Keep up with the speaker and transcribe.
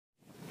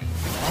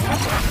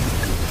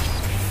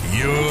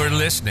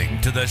listening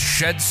to the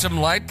Shed Some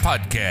Light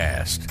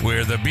podcast,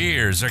 where the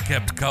beers are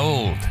kept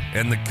cold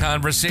and the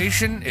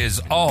conversation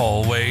is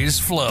always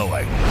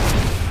flowing.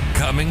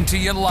 Coming to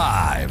you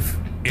live,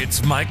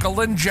 it's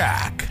Michael and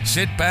Jack.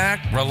 Sit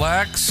back,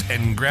 relax,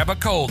 and grab a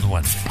cold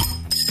one.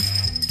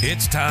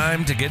 It's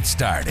time to get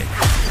started.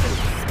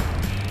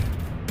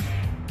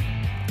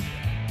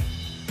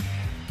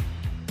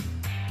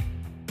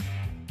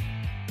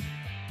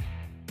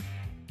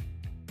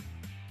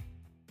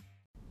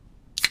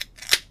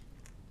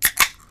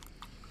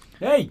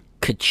 Hey!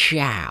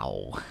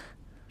 Ka-chow.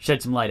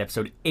 Shed Some Light,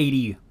 episode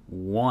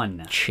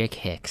 81. Chick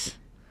Hicks.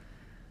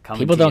 Coming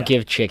People to don't ya.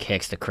 give Chick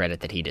Hicks the credit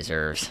that he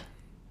deserves.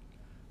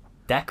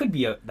 That could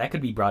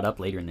be brought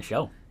up later in the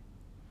show.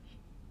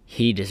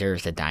 He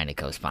deserves the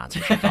Dynaco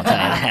sponsorship, I'll tell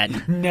you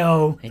that.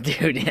 No.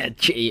 Dude, yeah,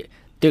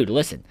 dude,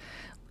 listen.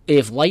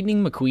 If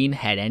Lightning McQueen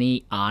had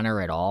any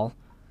honor at all,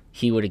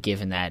 he would have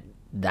given that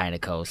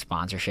Dynaco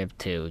sponsorship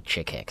to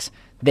Chick Hicks.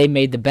 They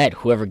made the bet,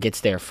 whoever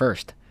gets there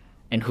first.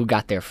 And who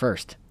got there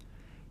first?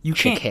 You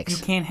Chick Hicks.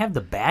 You can't have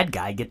the bad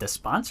guy get the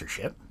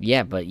sponsorship.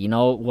 Yeah, but you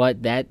know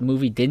what that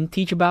movie didn't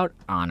teach about?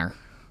 Honor.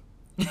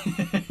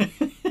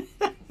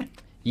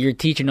 You're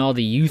teaching all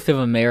the youth of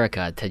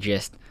America to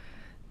just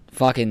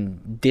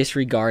fucking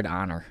disregard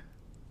honor.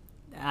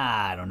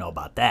 I don't know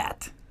about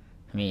that.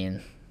 I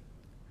mean,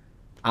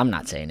 I'm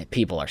not saying it.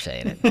 People are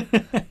saying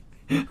it.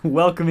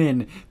 Welcome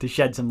in to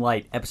Shed Some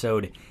Light,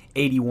 episode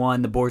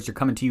 81. The boys are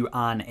coming to you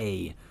on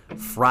a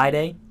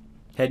Friday,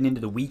 heading into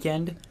the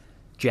weekend.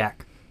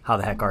 Jack, how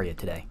the heck are you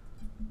today?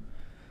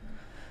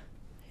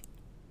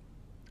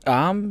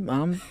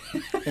 I'm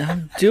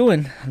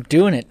doing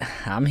it.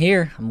 I'm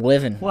here. I'm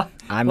living. What?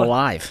 I'm What?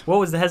 alive. What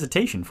was the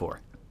hesitation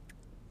for?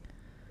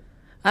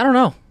 I don't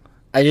know.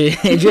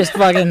 It just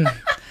fucking.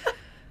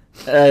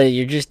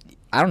 You're just.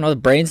 I don't know. The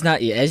brain's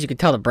not. As you can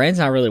tell, the brain's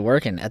not really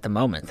working at the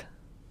moment.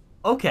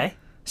 Okay.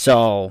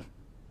 So,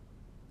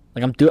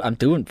 like, I'm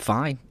doing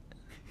fine.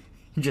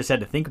 You just had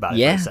to think about it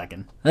Yeah. for a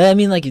second. I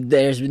mean, like,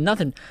 there's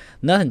nothing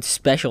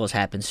special has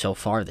happened so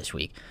far this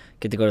week.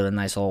 Get to go to the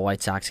nice little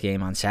White Sox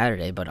game on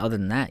Saturday, but other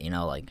than that,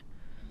 like,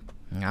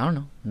 I don't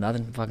know,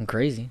 nothing fucking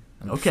crazy.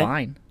 I'm Okay.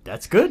 fine.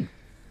 That's good.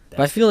 But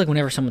I feel like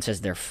whenever someone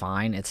says they're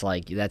fine, it's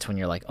like, that's when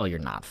you're like, oh, you're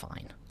not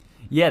fine.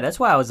 Yeah, that's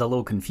why I was a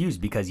little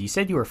confused, because you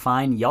said you were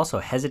fine. You also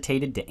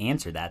hesitated to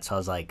answer that, so I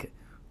was like,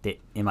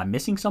 am I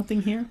missing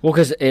something here? Well,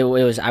 because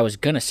I was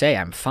going to say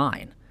I'm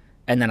fine,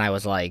 and then I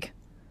was like,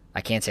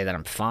 I can't say that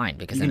I'm fine,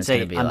 because You then can it's going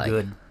say, to be I'm like...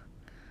 good.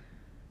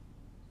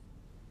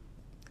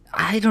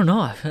 I don't know.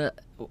 I feel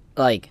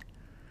like...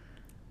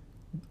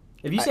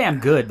 If you say I'm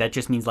good, that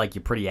just means like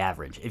you're pretty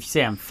average. If you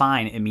say I'm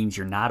fine, it means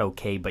you're not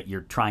okay, but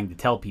you're trying to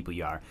tell people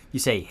you are. You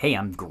say, hey,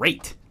 I'm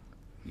great.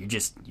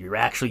 You're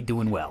actually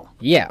doing well.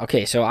 Yeah,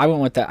 okay, so I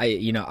went with the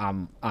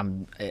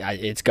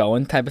it's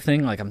going type of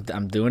thing. Like,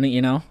 I'm doing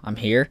it, I'm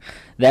here.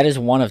 That is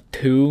one of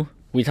two,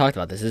 we talked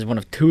about this, is one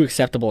of two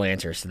acceptable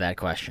answers to that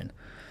question.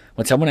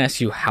 When someone asks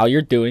you how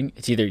you're doing,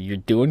 it's either you're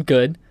doing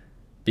good,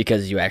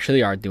 because you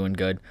actually are doing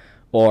good,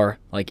 or,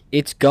 like,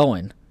 it's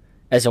going,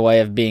 as a way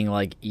of being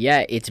like,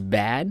 yeah, it's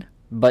bad,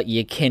 but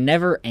you can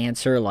never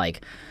answer,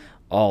 like,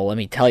 oh, let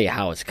me tell you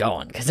how it's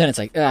going, because then it's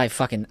like, I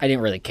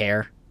didn't really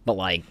care. But,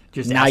 like,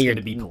 Just now ask you're you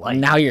to be polite.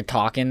 Now you're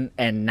talking,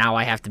 and now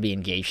I have to be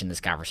engaged in this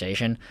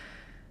conversation.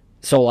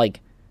 So,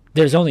 like,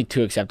 there's only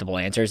two acceptable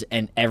answers,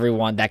 and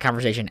that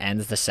conversation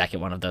ends the second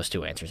one of those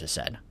two answers is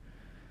said.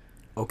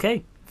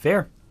 Okay,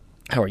 fair.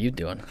 How are you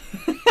doing?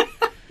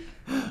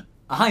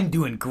 I'm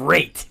doing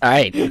great. All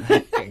right,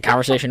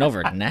 conversation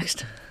over.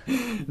 Next.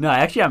 No,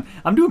 actually,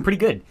 I'm doing pretty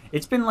good.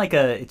 It's been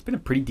a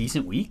pretty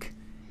decent week,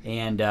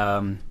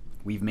 and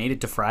we've made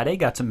it to Friday.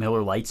 Got some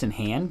Miller Lights in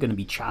hand. Going to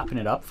be chopping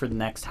it up for the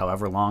next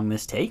however long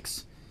this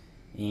takes,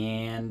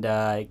 and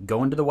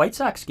going to the White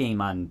Sox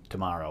game on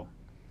tomorrow.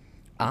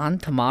 On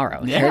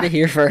tomorrow. Yeah. Heard it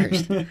here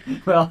first.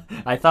 Well,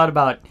 I thought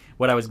about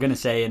what I was going to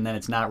say, and then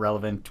it's not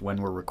relevant when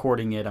we're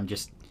recording it.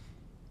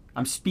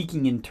 I'm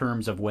speaking in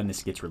terms of when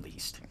this gets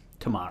released.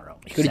 Tomorrow.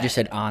 You could have just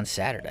said on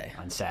Saturday.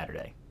 On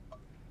Saturday.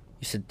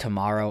 You said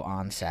tomorrow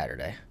on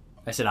Saturday.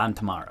 I said on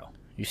tomorrow.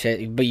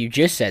 But you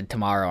just said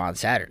tomorrow on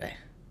Saturday.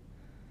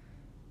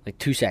 Like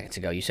 2 seconds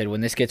ago, you said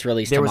when this gets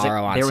released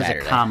tomorrow on Saturday. There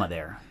was a comma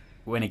there.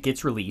 When it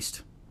gets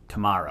released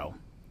tomorrow,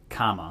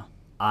 comma,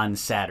 on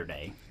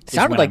Saturday. It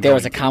sounded like there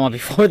was a comma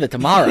before the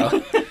tomorrow.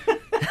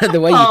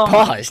 The way you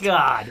paused. Oh,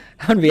 God.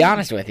 I'm going to be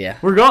honest with you.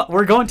 We're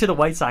going to the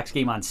White Sox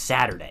game on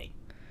Saturday.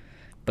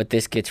 But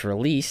this gets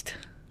released.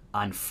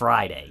 On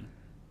Friday.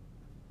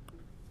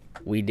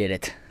 We did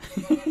it.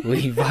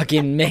 We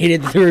fucking made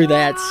it through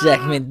that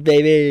segment,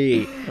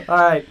 baby. All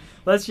right,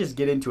 let's just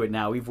get into it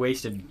now. We've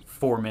wasted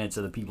 4 minutes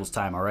of the people's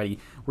time already.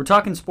 We're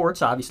talking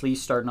sports, obviously,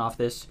 starting off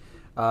this.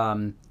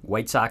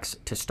 White Sox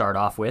to start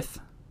off with.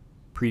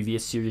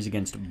 Previous series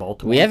against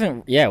Baltimore. We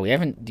haven't,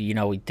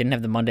 we didn't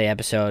have the Monday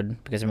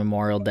episode because of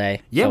Memorial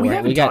Day. Yeah, so we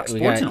haven't talked we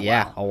sports got, in a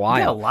while. Yeah, a while. We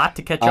got a lot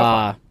to catch up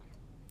on.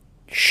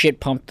 Shit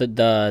pumped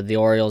the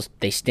Orioles.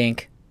 They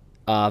stink.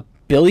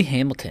 Billy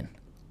Hamilton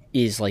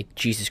is like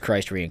Jesus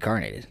Christ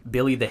reincarnated.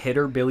 Billy the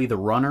hitter, Billy the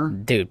runner.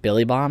 Dude,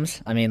 Billy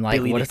bombs? I mean, like,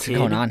 Billy what the is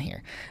going Kid. on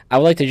here? I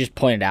would like to just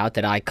point it out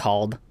that I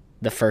called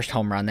the first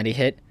home run that he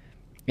hit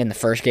in the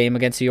first game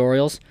against the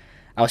Orioles.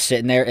 I was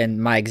sitting there,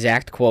 and my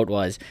exact quote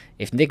was,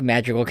 if Nick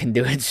Madrigal can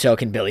do it, so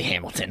can Billy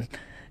Hamilton.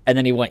 And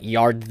then he went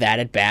yard that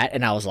at bat,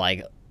 and I was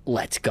like,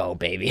 let's go,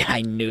 baby.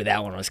 I knew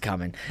that one was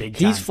coming. Big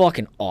He's time.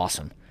 fucking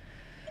awesome.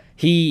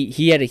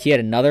 He had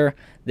another.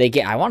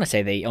 I want to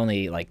say they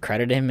only like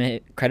credited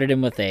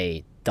him with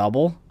a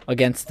double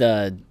against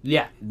the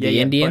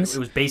Indians. But it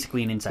was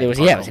basically an inside. It was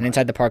the park it was an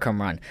inside the park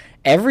home run.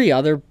 Every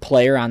other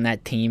player on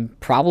that team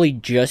probably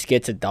just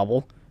gets a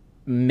double,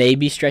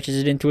 maybe stretches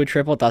it into a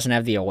triple, doesn't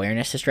have the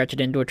awareness to stretch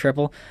it into a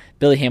triple.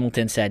 Billy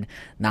Hamilton said,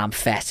 "Nah, I'm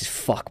fast as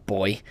fuck,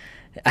 boy."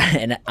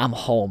 And I'm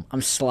home.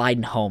 I'm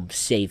sliding home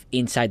safe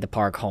inside the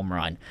park home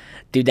run.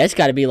 Dude, that's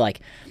got to be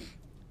like,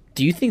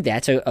 do you think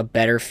that's a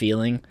better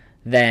feeling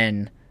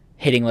than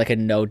hitting like a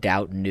no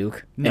doubt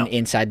nuke, No. an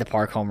inside the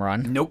park home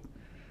run? Nope.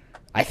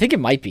 I think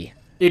it might be.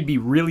 It'd be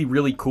really,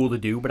 really cool to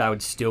do, but I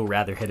would still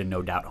rather hit a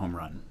no doubt home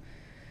run.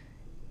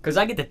 Because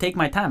I get to take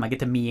my time. I get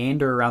to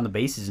meander around the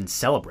bases and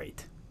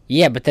celebrate.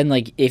 Yeah, but then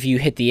like if you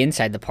hit the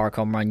inside the park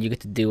home run, you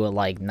get to do what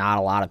like not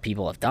a lot of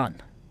people have done.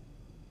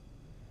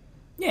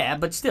 Yeah,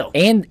 but still.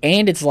 And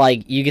it's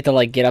like you get to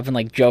like get up and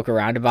like joke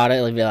around about it.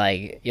 It'll be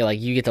like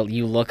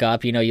you look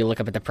up, you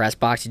look up at the press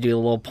box, you do a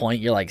little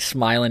point, you're like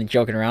smiling and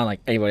joking around like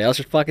anybody else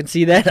just fucking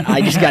see that?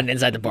 I just got an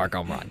inside the park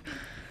home run.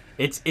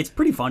 It's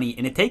pretty funny,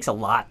 and it takes a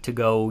lot to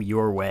go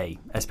your way,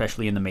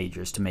 especially in the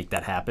majors, to make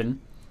that happen.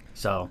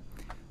 So,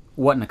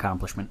 what an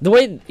accomplishment. The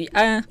way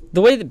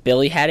that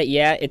Billy had it,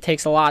 yeah, it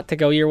takes a lot to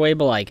go your way,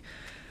 but like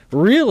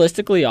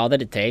realistically, all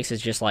that it takes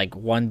is just like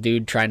one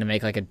dude trying to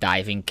make like a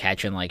diving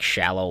catch in like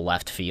shallow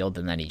left field,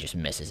 and then he just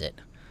misses it.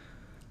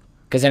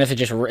 Because then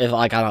if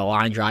like on a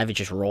line drive, it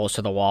just rolls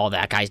to the wall.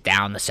 That guy's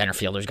down. The center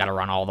fielder's got to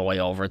run all the way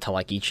over to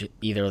like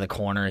either of the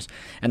corners,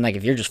 and like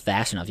if you're just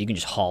fast enough, you can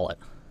just haul it.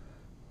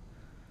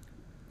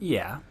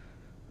 Yeah.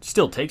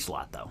 Still takes a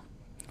lot, though.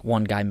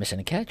 One guy missing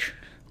a catch.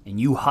 And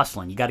you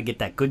hustling. You got to get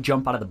that good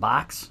jump out of the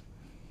box,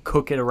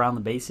 cook it around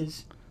the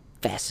bases.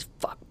 Fast as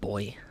fuck,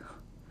 boy.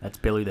 That's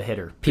Billy the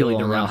hitter. People Billy the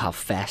don't know runner. how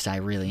fast I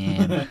really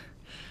am.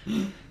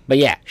 But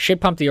yeah,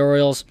 shit pumped the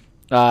Orioles.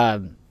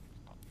 Then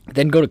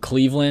go to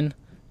Cleveland,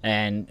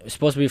 and it was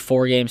supposed to be a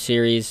 4-game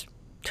series.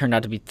 Turned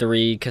out to be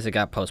 3 because it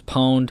got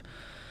postponed.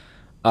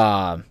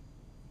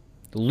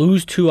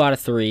 Lose 2 out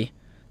of 3.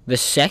 The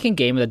second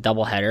game of the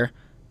doubleheader,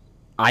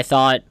 I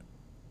thought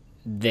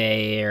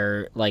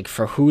they're like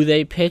for who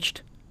they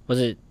pitched. Who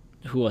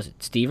was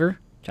it?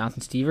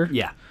 Jonathan Stever?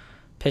 Yeah.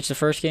 Pitched the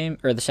first game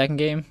or the second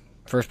game,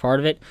 first part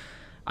of it.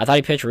 I thought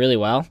he pitched really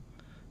well.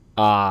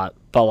 But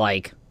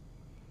like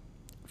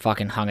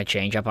fucking hung a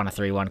changeup on a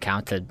 3-1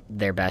 count to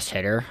their best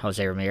hitter,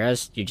 Jose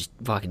Ramirez. You just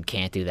fucking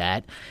can't do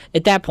that.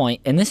 At that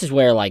point, and this is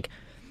where like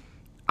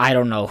I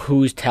don't know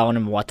who's telling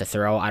him what to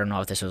throw. I don't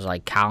know if this was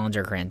like Collins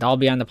or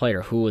Grandalby on the plate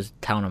or who was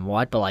telling him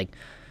what, but like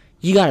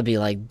you gotta be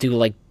like, dude,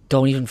 like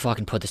don't even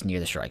fucking put this near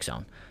the strike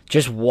zone.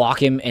 Just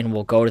walk him and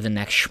we'll go to the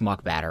next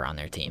schmuck batter on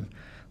their team.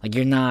 Like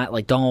you're not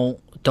like don't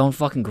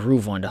fucking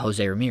groove one to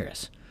Jose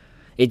Ramirez.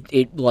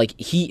 It like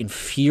he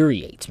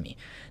infuriates me.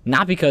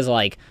 Not because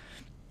like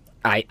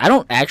I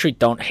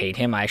don't hate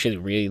him. I actually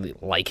really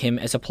like him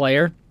as a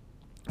player,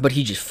 but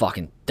he just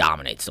fucking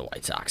dominates the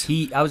White Sox.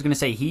 I was gonna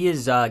say he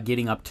is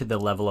getting up to the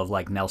level of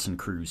like Nelson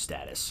Cruz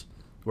status,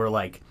 where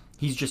like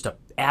he's just an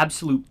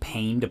absolute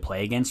pain to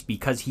play against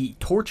because he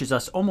torches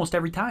us almost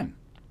every time.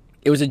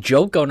 It was a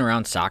joke going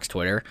around Sox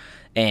Twitter,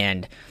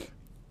 and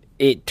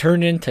it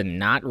turned into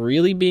not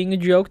really being a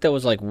joke. That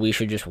was like we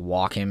should just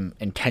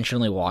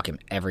intentionally walk him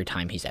every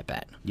time he's at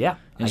bat. Yeah,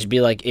 And just be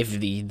like, if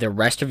the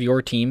rest of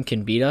your team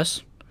can beat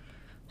us,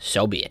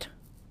 so be it.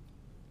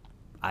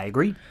 I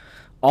agree.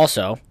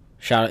 Also,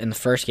 shout out in the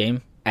first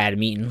game,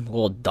 Adam Eaton,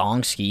 little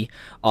dong ski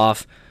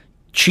off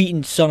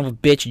cheating son of a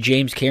bitch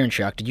James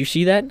Karinchuk. Did you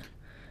see that?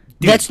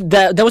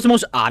 That was the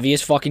most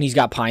obvious fucking he's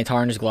got pine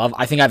tar in his glove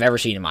I think I've ever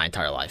seen in my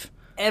entire life.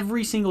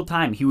 Every single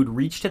time he would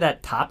reach to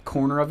that top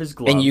corner of his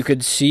glove. And you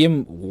could see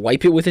him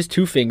wipe it with his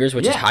 2 fingers,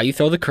 which is Yeah. how you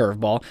throw the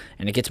curveball,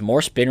 and it gets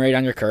more spin rate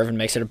on your curve and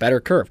makes it a better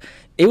curve.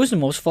 It was the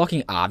most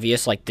fucking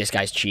obvious, like, this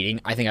guy's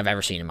cheating I think I've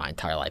ever seen in my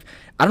entire life.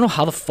 I don't know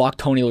how the fuck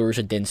Tony La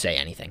Russa didn't say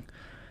anything.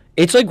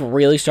 It's, like,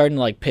 really starting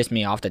to, like, piss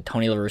me off that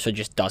Tony La Russa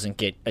just doesn't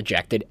get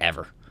ejected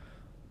ever.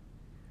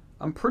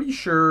 I'm pretty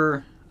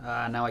sure,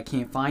 now I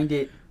can't find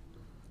it.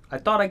 I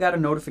thought I got a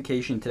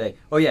notification today.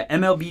 Oh yeah,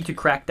 MLB to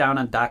crack down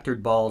on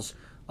doctored balls.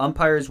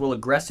 Umpires will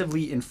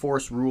aggressively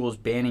enforce rules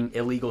banning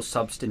illegal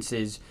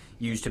substances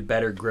used to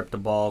better grip the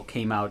ball.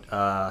 Came out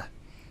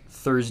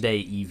Thursday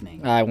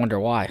evening. I wonder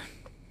why.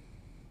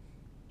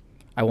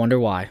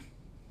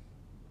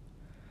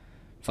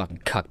 Fucking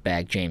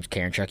cuckbag James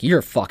Karinchuk. You're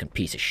a fucking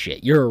piece of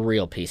shit. You're a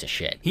real piece of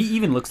shit. He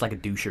even looks like a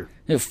doucher.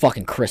 There's a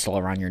fucking crystal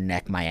around your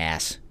neck, my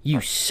ass.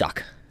 You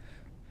suck.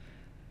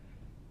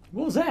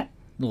 What was that?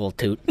 Little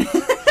toot.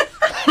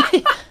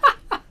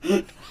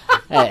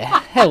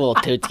 Hey, little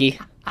tootski.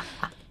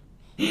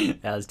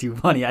 That was too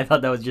funny. I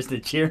thought that was just a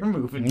chair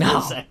moving for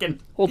a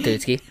second. Old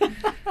Dudesky.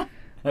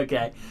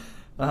 Okay.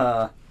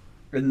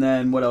 And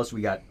then what else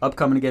we got?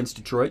 Upcoming against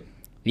Detroit.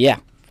 Yeah.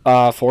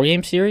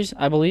 4-game series,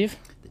 I believe.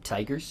 The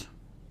Tigers.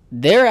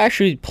 They're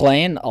actually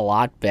playing a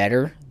lot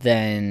better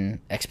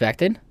than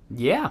expected.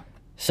 Yeah.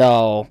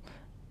 So,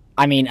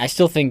 I mean, I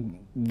still think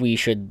we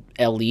should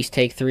at least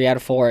take 3 out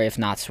of 4, if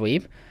not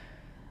sweep.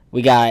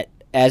 We got,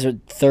 as of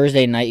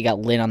Thursday night, you got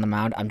Lynn on the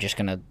mound. I'm just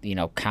going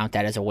to, count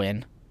that as a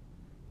win.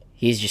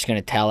 He's just going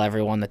to tell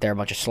everyone that they're a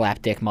bunch of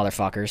slapdick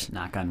motherfuckers.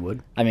 Knock on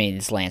wood. I mean,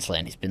 it's Lance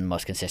Lynn. He's been the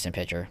most consistent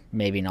pitcher,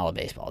 maybe in all of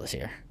baseball this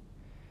year.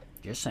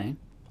 Just saying.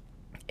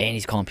 And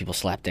he's calling people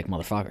slapdick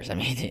motherfuckers. I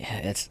mean,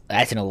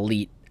 that's an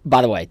elite.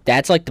 By the way,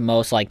 that's like the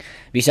most, like,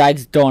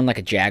 besides throwing like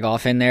a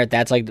Jagoff in there,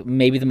 that's like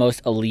maybe the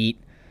most elite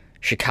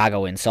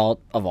Chicago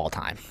insult of all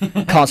time.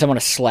 Calling someone a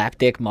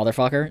slapdick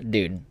motherfucker,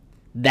 dude.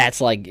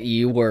 That's like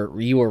you were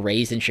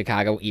raised in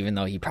Chicago, even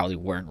though you probably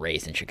weren't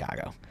raised in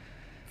Chicago.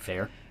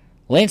 Fair.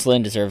 Lance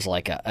Lynn deserves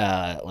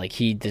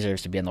he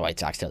deserves to be on the White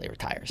Sox till he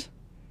retires.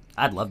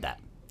 I'd love that.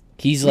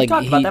 We've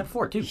talked about that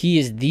before too. He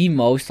is the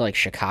most like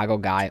Chicago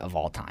guy of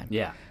all time.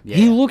 Yeah.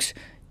 He looks.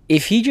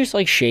 If he just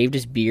like shaved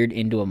his beard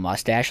into a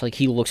mustache, like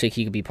he looks like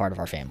he could be part of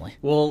our family.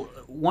 Well,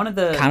 one of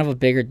the kind of a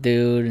bigger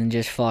dude and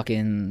just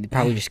fucking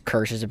probably just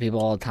curses at people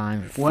all the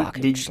time.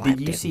 Did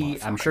you see?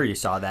 I'm sure you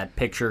saw that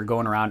picture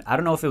going around. I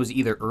don't know if it was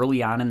either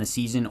early on in the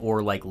season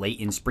or like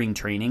late in spring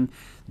training.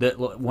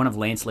 One of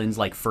Lance Lynn's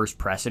like first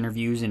press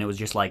interviews, and it was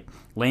just like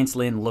Lance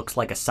Lynn looks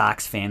like a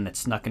Sox fan that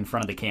snuck in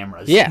front of the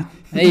cameras. Yeah,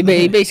 he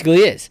basically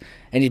is,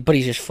 but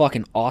he's just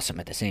fucking awesome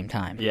at the same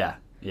time. Yeah.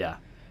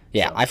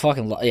 Yeah, So. I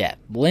fucking love. Yeah,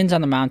 Lynn's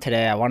on the mound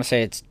today. I want to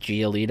say it's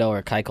Giolito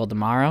or Keuchel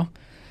tomorrow,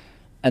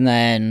 and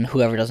then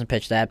whoever doesn't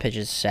pitch that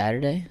pitches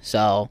Saturday.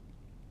 So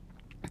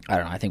I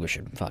don't know. I think we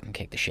should fucking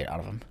kick the shit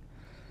out of him.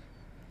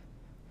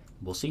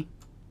 We'll see.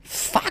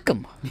 Fuck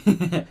him.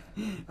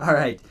 All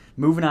right,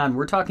 moving on.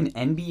 We're talking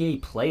NBA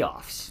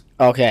playoffs.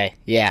 Okay,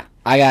 yeah,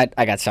 I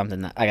got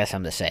something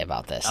to say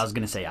about this. I was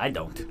gonna say I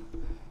don't. You're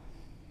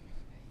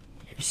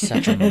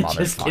such a motherfucker.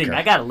 Just kidding.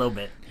 I got a little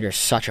bit. You're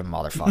such a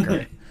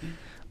motherfucker.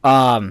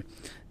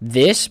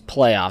 This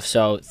playoff,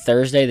 so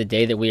Thursday, the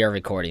day that we are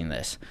recording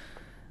this,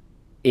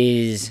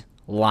 is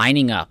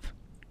lining up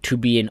to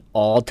be an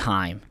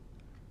all-time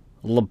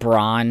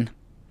LeBron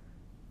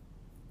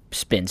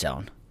spin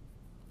zone.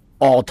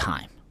 All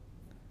time.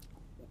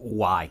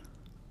 Why?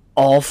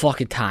 All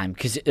fucking time.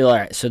 Because, all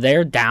right, so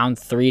they're down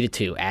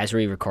 3-2 as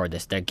we record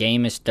this. Their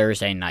game is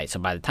Thursday night. So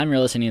by the time you're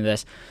listening to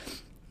this,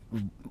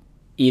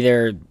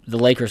 either the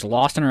Lakers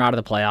lost and are out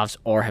of the playoffs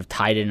or have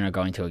tied it and are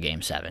going to a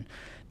Game 7.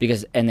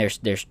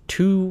 There's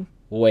 2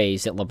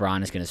 ways that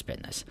LeBron is going to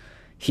spin this.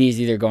 He's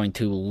either going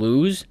to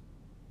lose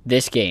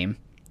this game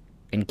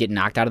and get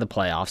knocked out of the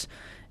playoffs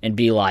and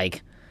be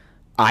like,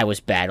 I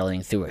was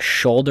battling through a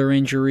shoulder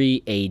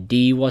injury,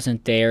 AD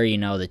wasn't there,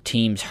 the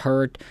team's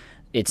hurt.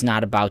 It's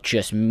not about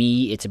just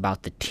me, it's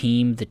about the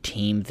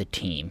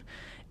team.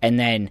 And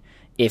then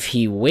if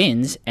he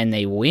wins and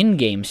they win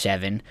Game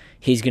 7,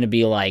 he's going to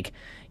be like,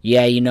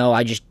 yeah,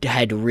 I just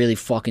had to really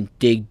fucking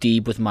dig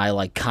deep with my,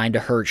 like, kind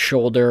of hurt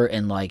shoulder,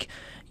 and, like,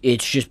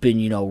 it's just been,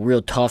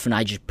 real tough, and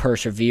I just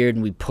persevered,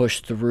 and we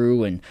pushed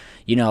through, and,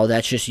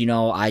 that's just,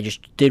 I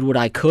just did what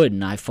I could,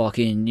 and I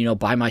fucking,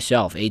 by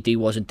myself. AD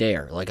wasn't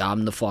there. Like,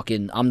 I'm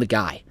the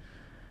guy.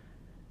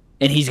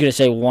 And he's going to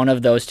say one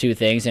of those 2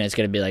 things, and it's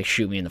going to be like,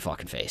 shoot me in the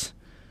fucking face.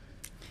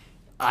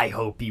 I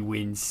hope he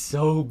wins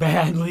so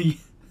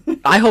badly.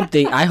 I hope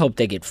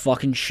they get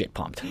fucking shit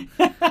pumped.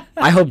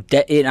 I hope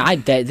that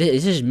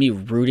this is me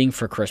rooting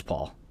for Chris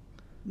Paul.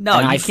 No,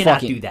 you cannot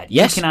do that.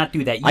 Yes, you cannot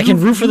do that. I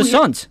can root for the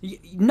Suns.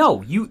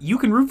 No, you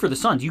can root for the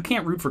Suns. You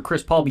can't root for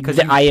Chris Paul because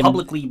you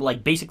publicly,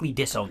 basically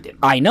disowned him.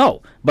 I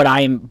know,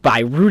 but by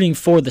rooting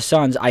for the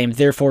Suns, I am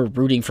therefore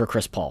rooting for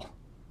Chris Paul.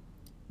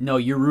 No,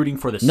 you're rooting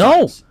for the Suns.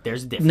 No,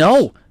 there's a difference.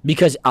 No,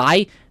 because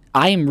I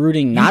am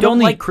rooting not you don't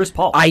only like Chris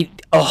Paul.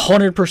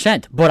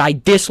 100%, but I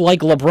dislike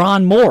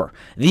LeBron more.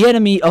 The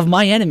enemy of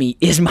my enemy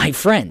is my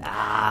friend.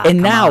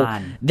 And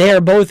now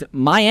they're both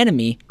my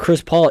enemy.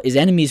 Chris Paul is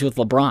enemies with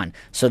LeBron.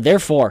 So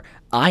therefore,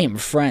 I am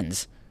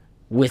friends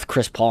with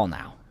Chris Paul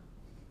now.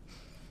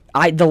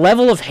 The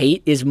level of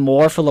hate is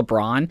more for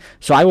LeBron,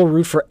 so I will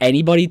root for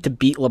anybody to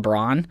beat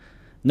LeBron,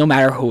 no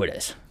matter who it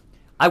is.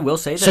 I will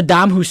say that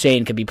Saddam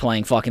Hussein could be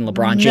playing fucking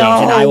LeBron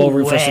James, and I will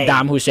root for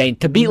Saddam Hussein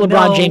to beat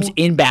LeBron James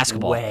in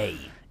basketball.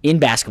 In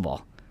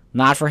basketball.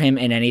 Not for him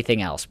in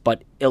anything else.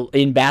 But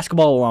in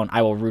basketball alone,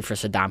 I will root for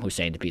Saddam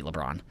Hussein to beat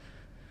LeBron.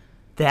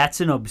 That's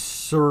an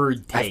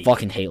absurd take. I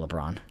fucking hate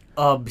LeBron.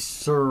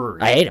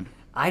 Absurd. I hate him.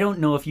 I don't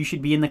know if you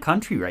should be in the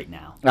country right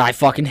now. I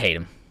fucking hate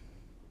him.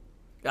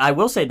 I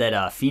will say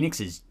that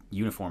Phoenix's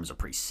uniforms are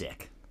pretty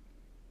sick.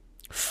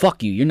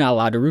 Fuck you. You're not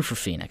allowed to root for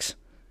Phoenix.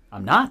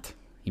 I'm not.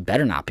 You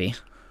better not be.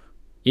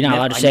 You're not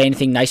allowed to say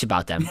anything nice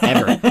about them,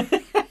 ever.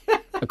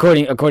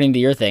 According to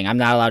your thing, I'm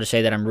not allowed to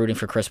say that I'm rooting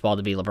for Chris Paul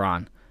to beat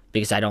LeBron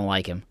because I don't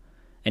like him.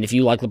 And if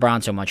you like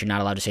LeBron so much, you're not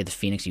allowed to say the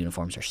Phoenix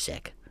uniforms are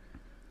sick.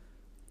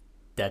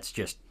 that's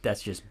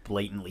just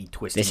blatantly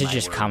twisting. This is my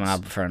just words. coming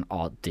up for an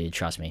all, dude.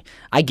 Trust me.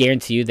 I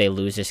guarantee you, they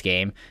lose this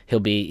game.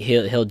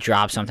 He'll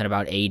drop something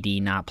about AD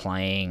not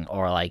playing,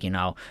 or like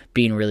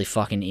being really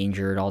fucking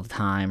injured all the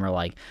time, or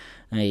like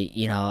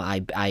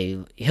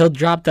he'll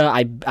drop the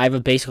I have a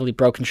basically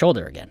broken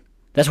shoulder again.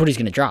 That's what he's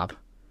gonna drop.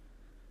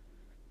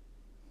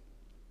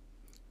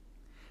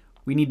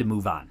 We need to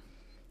move on.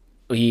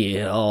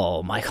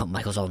 Yeah,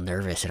 Michael's all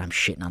nervous, and I'm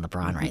shitting on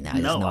LeBron right now.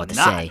 He doesn't know what to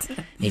not. say.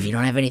 If you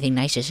don't have anything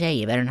nice to say,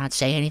 you better not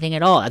say anything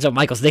at all. That's what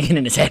Michael's thinking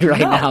in his head right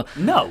now.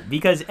 No,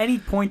 because any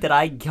point that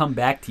I come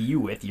back to you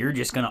with, you're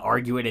just going to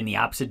argue it in the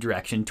opposite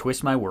direction,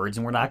 twist my words,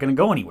 and we're not going to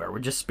go anywhere. We're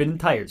just spinning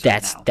tires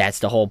right now. That's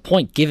the whole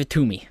point. Give it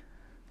to me.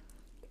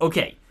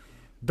 Okay.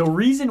 The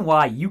reason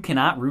why you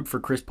cannot root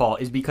for Chris Paul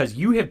is because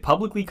you have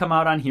publicly come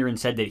out on here and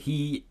said that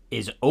he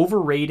is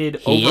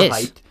overrated, overhyped.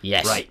 Is.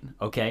 Yes. Right.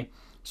 Okay.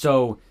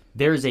 So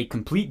there's a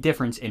complete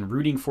difference in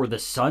rooting for the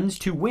Suns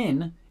to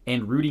win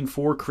and rooting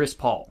for Chris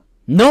Paul.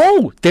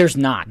 No, there's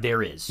not.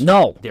 There is.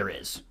 No. There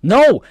is.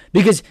 No,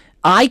 because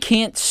I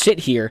can't sit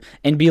here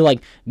and be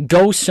like,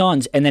 go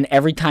Suns, and then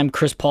every time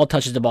Chris Paul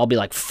touches the ball, be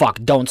like, fuck,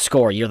 don't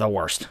score, you're the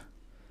worst.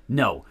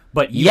 No,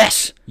 but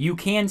Yes. you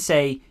can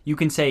say,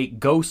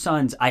 go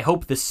Suns. I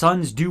hope the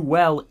Suns do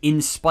well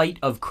in spite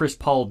of Chris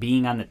Paul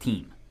being on the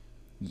team.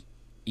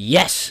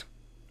 Yes.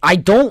 I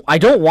don't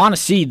want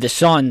to see the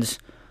Suns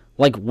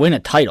win a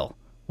title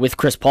with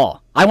Chris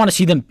Paul. I want to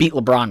see them beat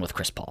LeBron with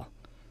Chris Paul.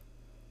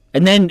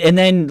 And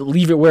then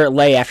leave it where it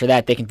lay after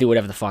that. They can do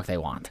whatever the fuck they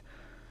want.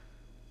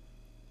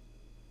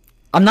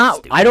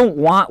 I don't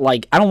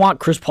want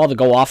Chris Paul to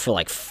go off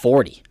for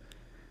 40.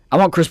 I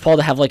want Chris Paul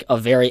to have a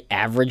very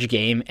average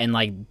game,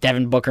 and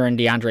Devin Booker and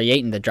DeAndre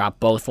Ayton to drop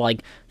both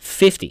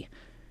 50.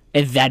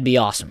 And that'd be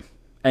awesome.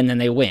 And then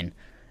they win.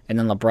 And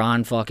then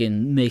LeBron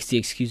fucking makes the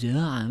excuse,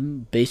 I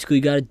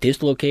basically got a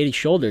dislocated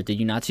shoulder. Did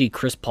you not see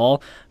Chris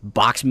Paul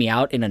box me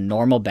out in a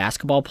normal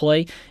basketball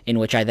play in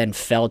which I then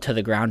fell to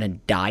the ground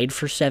and died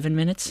for 7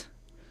 minutes?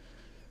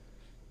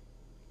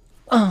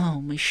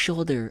 Oh, my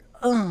shoulder.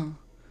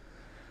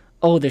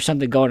 Oh, there's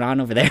something going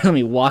on over there. Let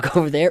me walk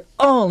over there.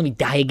 Oh, let me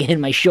die again.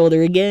 My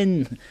shoulder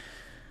again.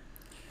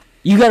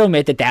 You got to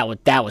admit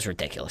that was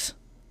ridiculous.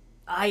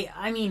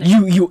 I mean,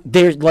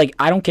 there's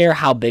I don't care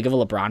how big of a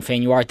LeBron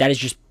fan you are. That is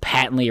just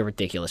patently a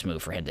ridiculous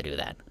move for him to do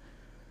that.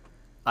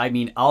 I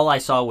mean, all I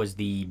saw was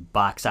the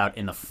box out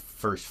in the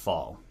first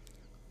fall.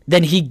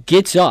 Then he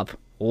gets up,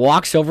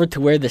 walks over to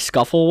where the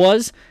scuffle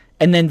was,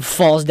 and then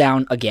falls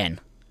down again.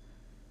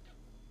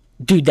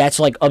 Dude, that's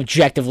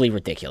objectively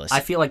ridiculous.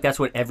 I feel like that's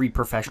what every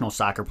professional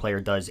soccer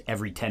player does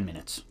every 10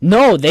 minutes.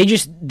 No,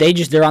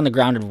 they're on the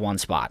ground in one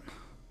spot.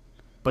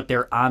 But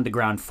they're on the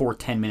ground for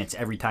 10 minutes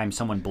every time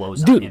someone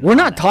blows. Dude, we're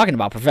not talking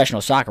about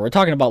professional soccer. We're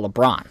talking about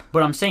LeBron.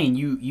 But I'm saying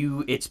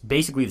it's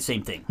basically the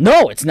same thing.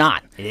 No, it's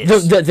not. It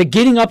is. The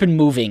getting up and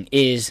moving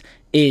is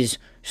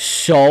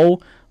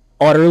so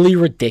utterly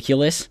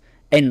ridiculous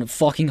and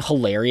fucking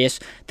hilarious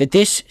that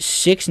this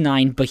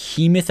 6'9"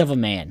 behemoth of a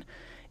man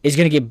is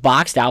going to get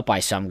boxed out by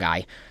some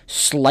guy,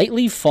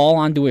 slightly fall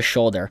onto his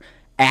shoulder,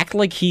 act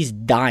like he's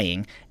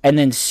dying, and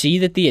then see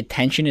that the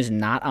attention is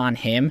not on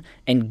him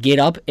and get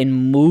up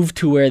and move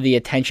to where the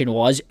attention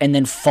was and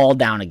then fall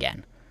down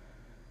again.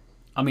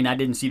 I mean, I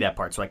didn't see that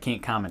part, so I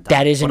can't comment on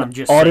That it. is But an I'm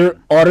just saying.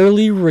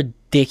 utterly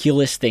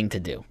ridiculous thing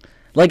to do.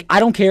 I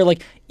don't care.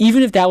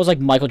 Even if that was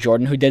Michael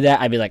Jordan who did that,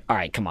 I'd be like, all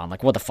right, come on.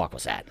 What the fuck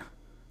was that?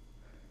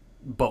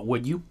 But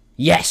would you?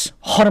 Yes,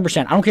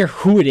 100%. I don't care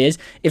who it is.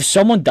 If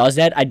someone does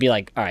that, I'd be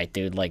like, all right,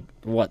 dude,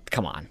 what?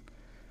 Come on.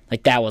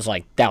 That was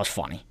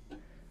funny.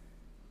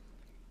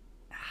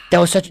 That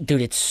was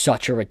it's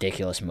such a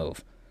ridiculous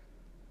move.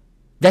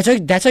 That's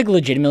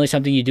legitimately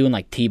something you do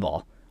in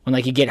T-ball. When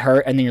you get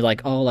hurt and then you're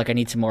like, oh, I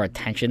need some more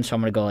attention, so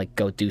I'm gonna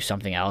go do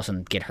something else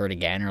and get hurt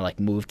again, or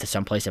move to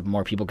someplace that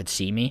more people could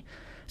see me.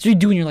 That's what you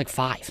do when you're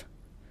 5.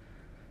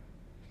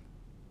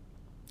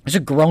 There's a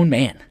grown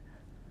man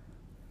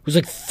who's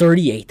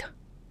 38.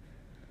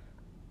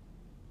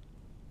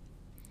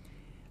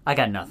 I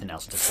got nothing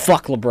else to say.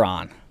 Fuck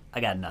LeBron. I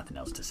got nothing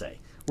else to say.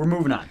 We're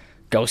moving on.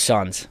 Go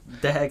Suns.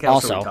 The heck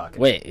else are we Also, talking?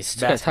 wait, let's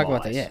talk about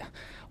that. Basketball-wise. Yeah.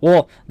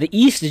 Well, the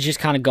East is just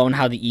kind of going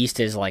how the East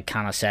is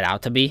kind of set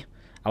out to be.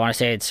 I want to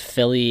say it's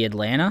Philly,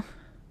 Atlanta,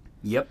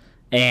 Yep.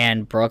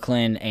 and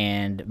Brooklyn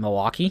and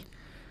Milwaukee.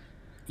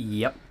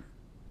 Yep.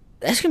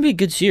 That's gonna be a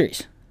good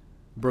series.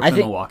 Brooklyn,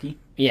 think- Milwaukee.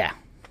 Yeah.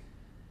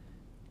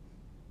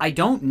 I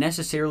don't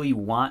necessarily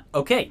want...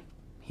 Okay,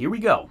 here we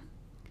go.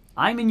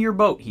 I'm in your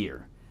boat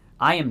here.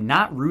 I am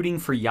not rooting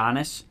for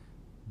Giannis,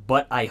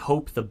 but I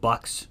hope the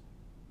Bucks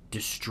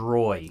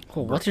destroy.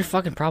 Well, what's your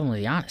fucking problem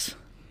with Giannis?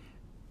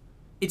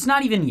 It's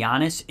not even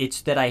Giannis.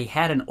 It's that I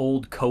had an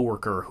old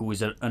coworker who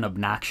was an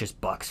obnoxious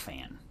Bucks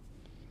fan.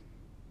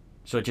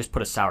 So it just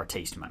put a sour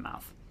taste in my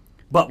mouth.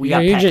 But we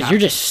got Pat You're Connaughton.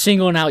 just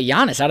singling out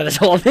Giannis out of this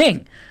whole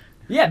thing.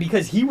 Yeah,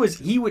 because he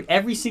would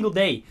every single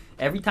day,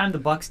 every time the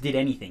Bucks did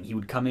anything, he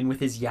would come in with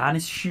his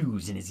Giannis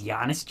shoes and his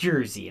Giannis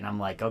jersey, and I'm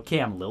like, okay,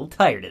 I'm a little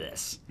tired of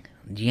this.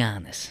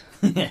 Giannis.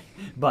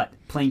 But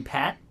playing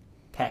Pat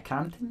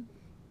Connaughton,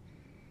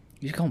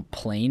 You calling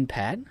Plain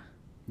Pat?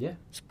 Yeah.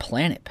 It's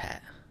Planet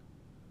Pat.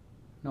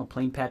 No,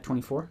 Plain Pat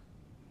 24?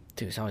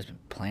 Dude, it's always been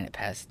Planet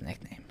Pat's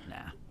nickname.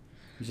 Nah.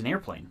 He's an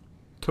airplane.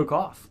 Took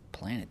off.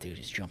 Planet dude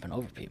is jumping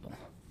over people.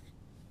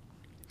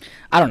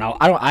 I don't know.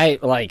 I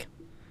like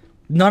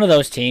none of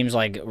those teams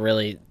like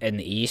really in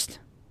the East,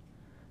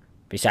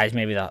 besides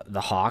maybe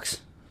the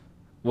Hawks,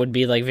 would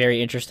be like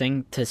very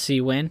interesting to see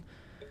win,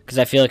 because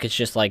I feel like it's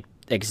just like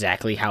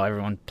exactly how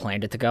everyone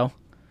planned it to go.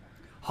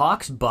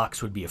 Hawks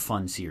Bucks would be a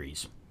fun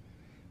series.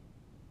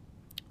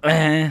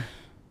 Eh.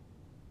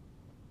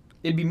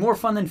 It'd be more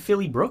fun than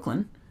Philly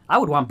Brooklyn. I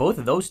would want both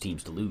of those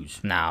teams to lose.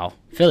 No,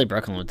 Philly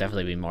Brooklyn would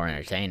definitely be more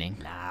entertaining.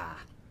 Nah.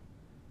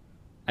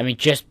 I mean,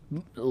 just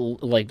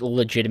like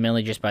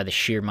legitimately, just by the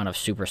sheer amount of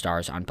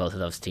superstars on both of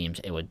those teams,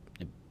 it would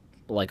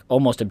like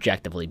almost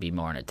objectively be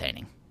more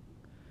entertaining.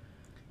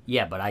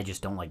 Yeah, but I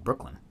just don't like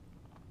Brooklyn.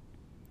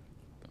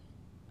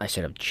 I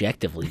said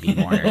objectively be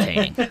more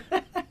entertaining.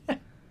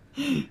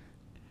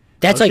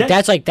 That's Okay.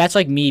 that's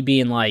like me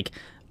being like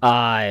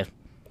yeah,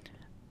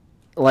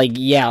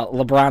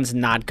 LeBron's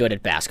not good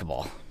at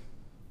basketball.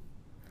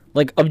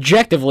 Like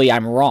objectively,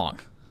 I'm wrong.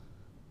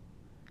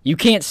 You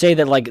can't say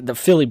that like the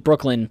Philly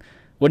Brooklyn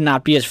would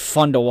not be as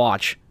fun to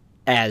watch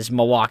as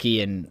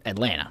Milwaukee and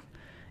Atlanta.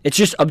 It's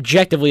just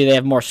objectively they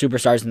have more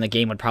superstars and the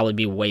game would probably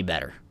be way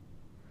better.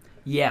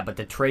 Yeah, but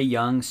the Trae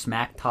Young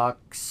smack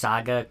talk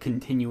saga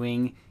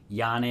continuing,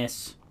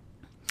 Giannis.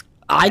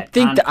 I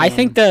think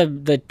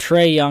Connaughton. the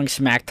Trae Young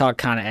smack talk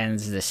kind of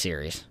ends this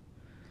series.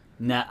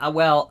 Nah,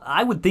 well,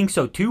 I would think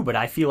so too, but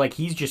I feel like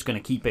he's just going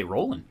to keep it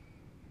rolling.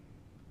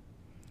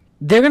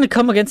 They're gonna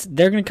come against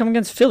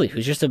Philly,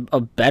 who's just a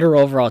better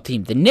overall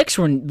team. The Knicks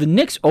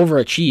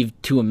overachieved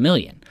to a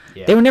million.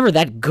 Yeah. They were never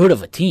that good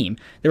of a team.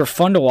 They were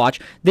fun to watch.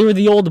 They were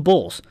the old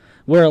Bulls,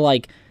 where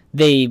like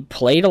they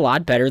played a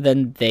lot better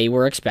than they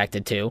were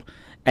expected to,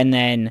 and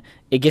then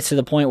it gets to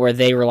the point where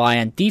they rely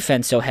on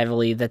defense so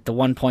heavily that the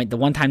one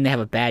time they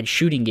have a bad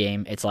shooting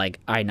game, it's like,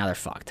 all right, now they're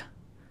fucked.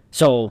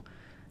 So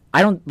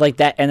I don't like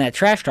that. And that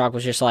trash talk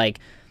was just like,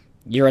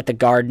 you're at the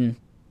Garden.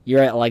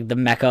 You're at, like, the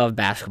mecca of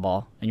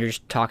basketball, and you're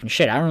just talking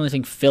shit. I don't really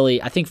think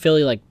Philly... I think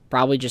Philly, like,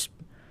 probably just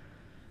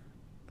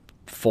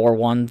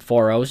 4-1,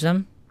 4-0s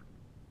them.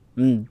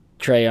 And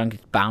Trae Young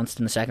gets bounced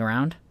in the second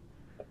round.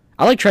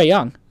 I like Trae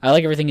Young. I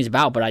like everything he's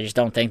about, but I just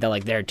don't think that,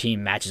 like, their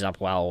team matches up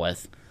well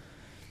with...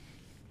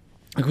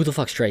 Like, who the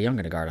fuck's Trae Young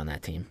going to guard on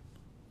that team?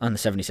 On the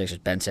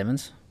 76ers, Ben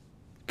Simmons?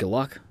 Good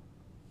luck.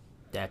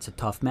 That's a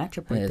tough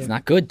matchup right It's there.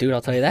 not good, dude.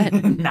 I'll tell you that.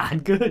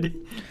 Not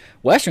good.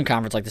 Western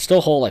Conference, like, there's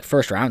still whole, like,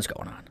 first rounds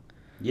going on.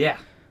 Yeah.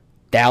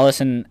 Dallas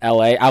and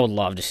L.A., I would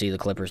love to see the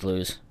Clippers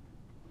lose.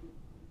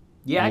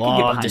 Yeah, I could get Love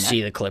behind to that.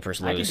 see the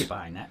Clippers I could lose. get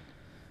behind that.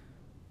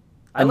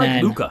 I And like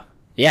then- Luka.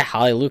 Yeah,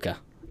 Holly Luka.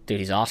 Dude,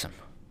 he's awesome.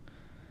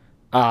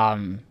 Who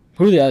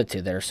are the other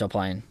two that are still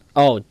playing?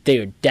 Oh,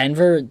 dude,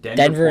 Denver and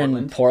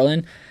Portland.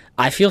 Portland.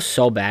 I feel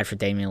so bad for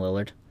Damian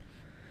Lillard.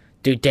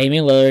 Dude,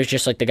 Damian Lillard is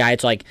just like the guy.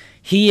 It's like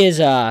he's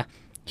the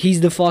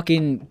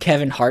fucking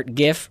Kevin Hart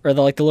gif, or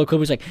the little kid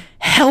who's like,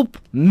 help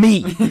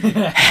me,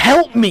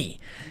 help me.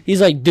 He's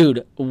like,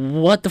 dude,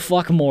 what the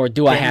fuck more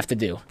do I have to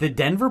do? The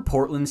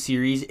Denver-Portland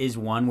series is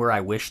one where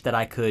I wish that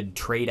I could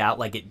trade out,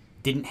 like it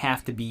didn't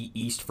have to be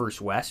East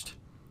versus West.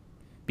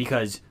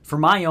 Because for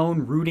my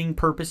own rooting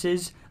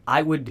purposes,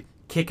 I would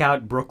kick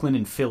out Brooklyn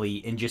and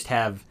Philly and just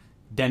have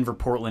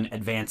Denver-Portland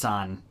advance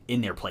on in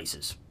their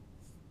places.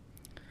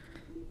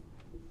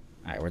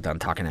 All right, we're done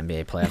talking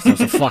NBA playoffs. That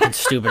was the fucking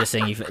stupidest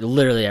thing you've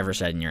literally ever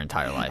said in your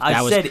entire life.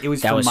 I said it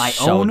was for my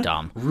so own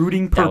dumb.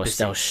 rooting purposes.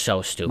 That was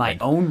so stupid. My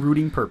own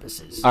rooting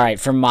purposes. All right,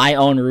 for my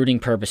own rooting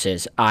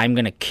purposes, I'm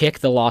going to kick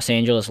the Los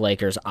Angeles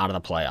Lakers out of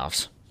the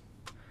playoffs.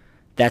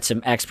 That's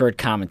some expert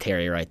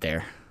commentary right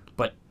there.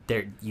 But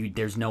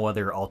there's no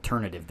other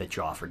alternative that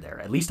you offered there.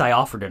 At least I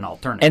offered an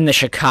alternative. And the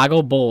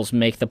Chicago Bulls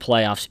make the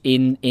playoffs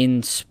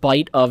in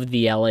spite of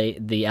the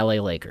LA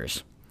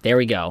Lakers. There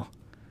we go.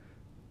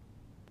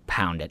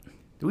 Pound it.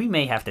 We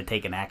may have to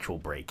take an actual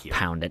break here.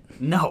 Pound it.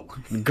 No.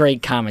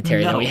 Great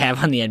commentary that No. we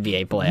have on the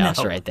NBA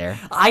playoffs No. right there.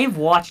 I have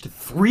watched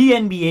 3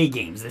 NBA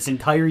games this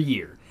entire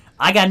year.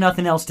 I got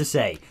nothing else to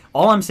say.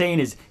 All I'm saying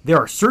is there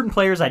are certain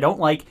players I don't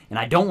like, and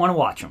I don't want to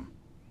watch them.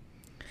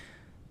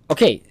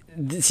 Okay,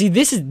 see,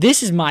 this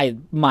is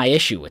my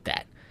issue with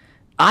that.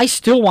 I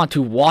still want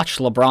to watch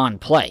LeBron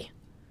play.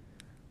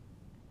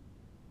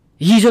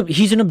 He's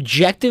an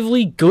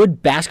objectively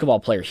good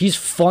basketball player. He's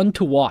fun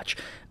to watch.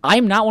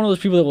 I'm not one of those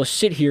people that will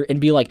sit here and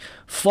be like,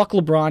 fuck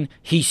LeBron,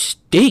 he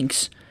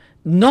stinks.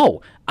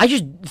 No, I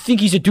just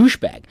think he's a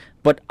douchebag.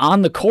 But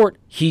on the court,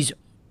 he's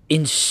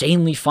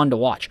insanely fun to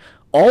watch.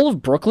 All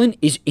of Brooklyn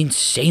is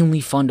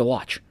insanely fun to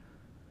watch.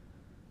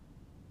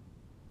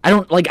 I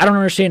don't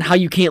understand how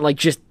you can't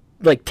just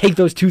take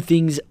those two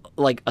things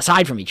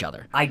aside from each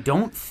other. I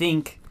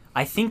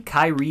think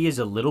Kyrie is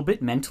a little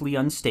bit mentally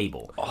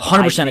unstable.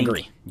 100% I think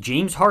agree.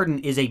 James Harden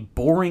is a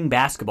boring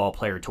basketball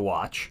player to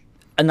watch.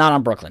 And not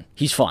on Brooklyn.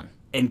 He's fun.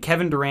 And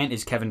Kevin Durant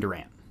is Kevin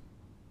Durant.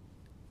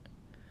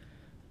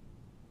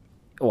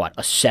 what,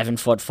 a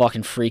 7-foot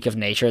fucking freak of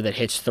nature that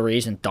hits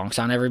threes and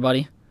dunks on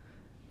everybody.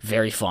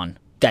 Very fun.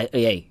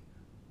 Hey,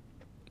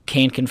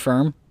 can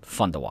confirm,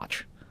 fun to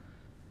watch.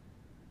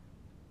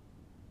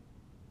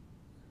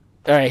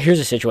 All right, here's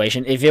a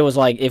situation. If I was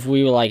like,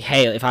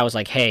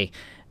 hey,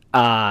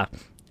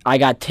 I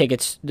got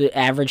tickets, the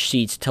average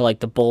seats to like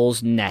the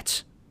Bulls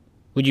Nets.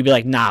 Would you be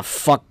like, nah,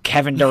 fuck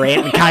Kevin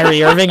Durant and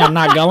Kyrie Irving, I'm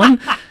not going?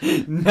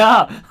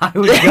 No, I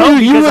would go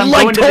because You would I'm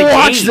like going to the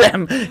watch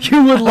game. them.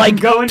 You would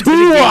like going to to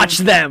the game watch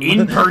them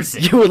in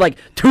person. You would like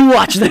to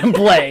watch them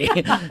play.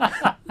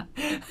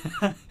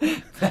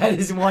 That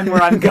is one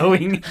where I'm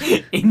going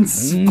in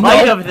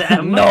spite of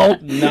them.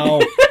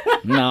 No.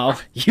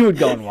 You would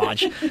go and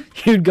watch.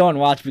 You'd go and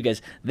watch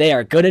because they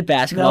are good at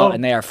basketball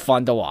and they are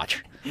fun to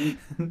watch.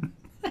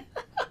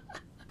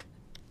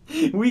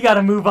 We got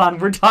to move on.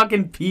 We're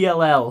talking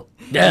PLL.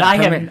 Yeah,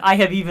 and I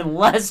have even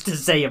less to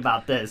say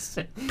about this.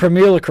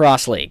 Premier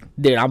Lacrosse League.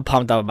 Dude, I'm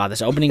pumped up about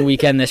this. Opening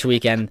weekend this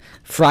weekend.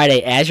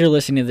 Friday, as you're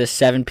listening to this,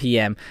 7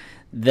 p.m.,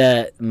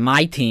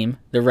 my team,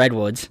 the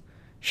Redwoods,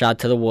 shout out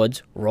to the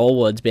Woods, roll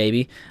Woods,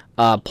 baby,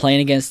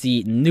 playing against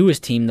the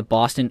newest team, the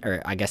Boston,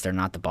 or I guess they're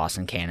not the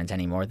Boston Cannons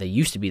anymore. They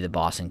used to be the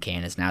Boston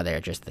Cannons. Now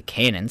they're just the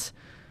Cannons.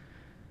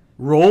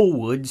 Roll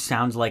Woods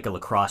sounds like a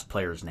lacrosse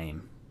player's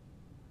name.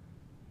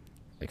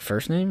 Like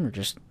first name or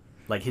just...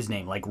 Like his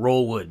name, like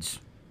Roll Woods.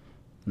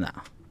 No,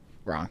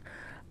 wrong.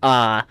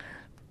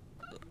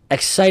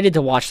 Excited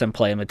to watch them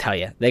play, I'm going to tell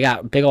you. They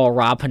got big old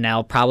Rob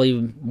Pannell, probably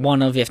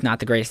one of, if not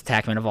the greatest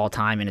attackman of all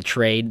time in a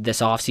trade this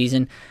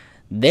offseason.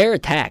 Their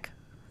attack,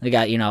 they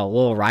got,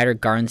 little Ryder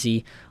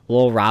Garnsey,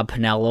 little Rob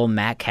Pannell, little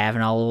Matt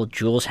Cavanaugh, little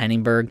Jules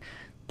Henningberg.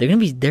 They're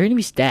gonna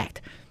be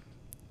stacked.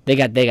 They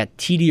got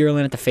TD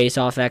Erlin at the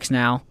faceoff X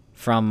now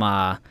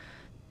from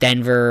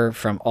Denver,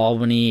 from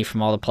Albany,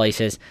 from all the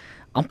places.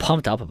 I'm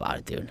pumped up about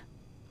it, dude.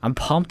 I'm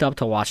pumped up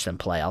to watch them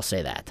play. I'll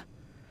say that.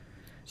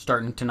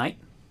 Starting tonight?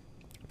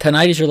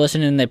 Tonight, as you're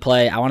listening, they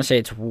play, I want to say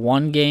it's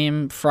 1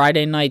 game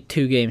Friday night,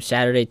 2 games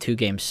Saturday, 2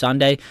 games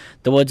Sunday.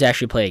 The Woods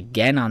actually play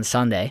again on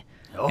Sunday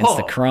against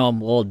the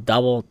Chrome. A little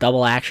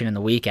double action in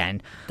the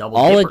weekend.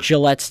 All at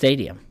Gillette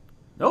Stadium.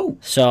 Oh.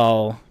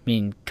 So, I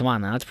mean, come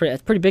on now. That's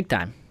pretty big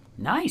time.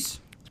 Nice.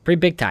 It's pretty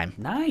big time.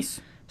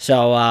 Nice.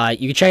 So,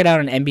 you can check it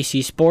out on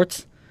NBC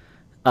Sports.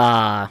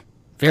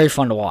 Very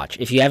fun to watch.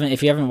 If you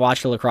haven't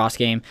watched a lacrosse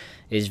game,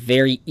 it is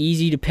very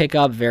easy to pick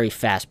up, very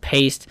fast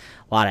paced,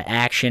 a lot of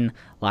action,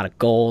 a lot of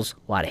goals,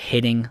 a lot of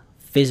hitting,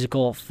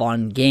 physical,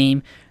 fun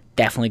game.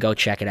 Definitely go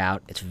check it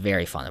out. It's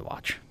very fun to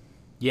watch.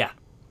 Yeah,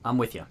 I'm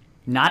with you.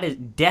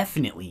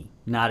 Definitely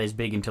not as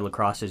big into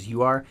lacrosse as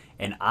you are,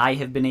 and I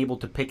have been able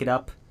to pick it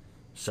up.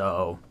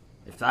 So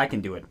if I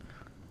can do it,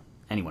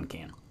 anyone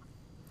can.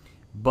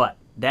 But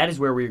that is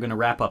where we're going to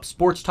wrap up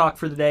sports talk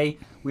for the day.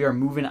 We are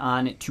moving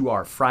on to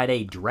our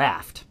Friday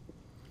draft.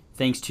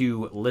 Thanks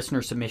to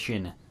listener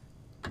submission,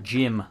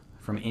 Jim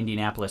from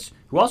Indianapolis,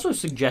 who also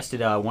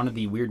suggested one of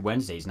the Weird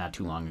Wednesdays not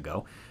too long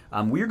ago.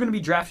 We are going to be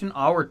drafting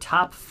our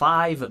top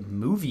 5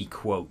 movie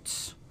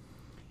quotes.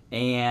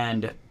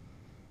 And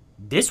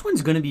this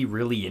one's going to be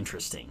really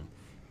interesting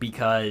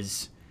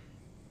because,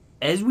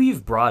 as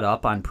we've brought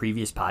up on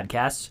previous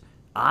podcasts,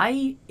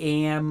 I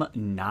am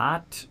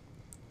not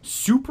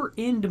super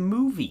into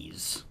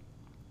movies.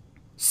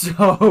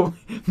 So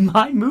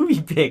my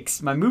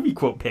movie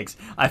quote picks,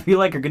 I feel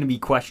like are going to be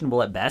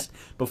questionable at best.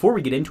 Before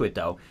we get into it,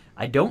 though,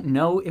 I don't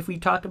know if we've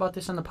talked about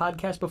this on the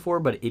podcast before,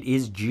 but it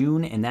is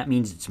June, and that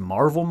means it's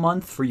Marvel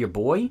month for your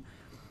boy.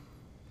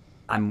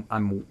 I'm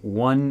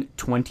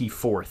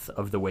 1/24th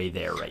of the way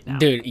there right now.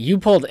 Dude, you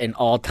pulled an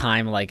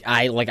all-time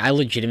I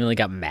legitimately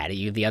got mad at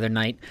you the other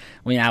night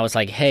when I was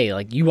like, "Hey,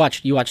 you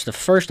watched the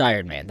first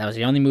Iron Man. That was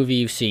the only movie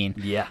you've seen."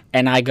 Yeah.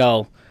 And I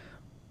go,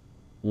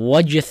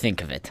 "What'd you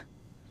think of it?"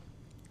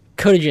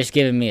 Could have just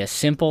given me a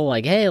simple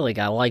 "Hey,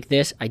 I like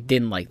this. I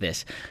didn't like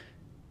this."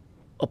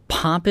 A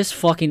pompous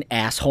fucking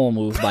asshole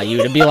move by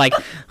you to be like,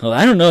 "Well,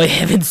 I don't know. I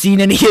haven't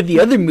seen any of the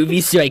other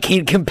movies, so I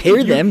can't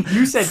compare them."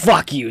 You said,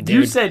 "Fuck you,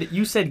 dude."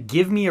 You said,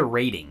 "Give me a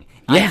rating."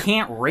 Yeah. I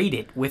can't rate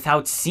it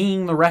without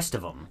seeing the rest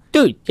of them.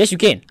 Dude, yes, you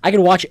can. I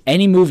could watch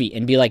any movie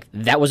and be like,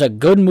 that was a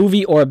good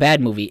movie or a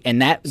bad movie,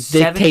 and that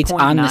dictates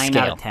on the 7.9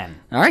 scale. out of 10.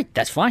 All right,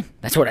 that's fine.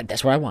 That's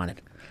what I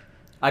wanted.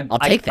 I'll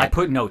take that. I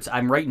put notes.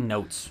 I'm writing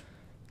notes.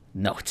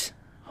 Notes.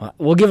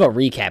 We'll give a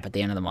recap at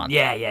the end of the month.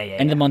 Yeah.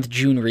 End of the month,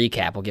 June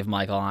recap. We'll give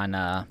Michael on.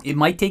 It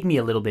might take me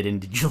a little bit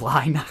into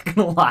July, not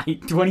gonna lie.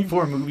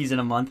 24 movies in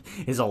a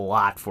month is a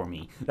lot for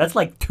me. That's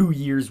like 2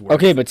 years worth.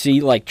 Okay, but see,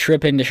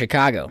 trip into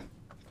Chicago.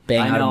 Bang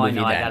I know. out a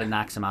movie I gotta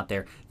knock some out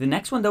there. The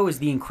next one, though, is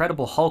The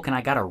Incredible Hulk, and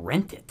I gotta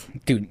rent it.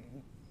 Dude,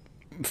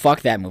 fuck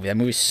that movie. That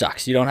movie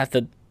sucks. You do not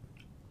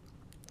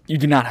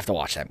have to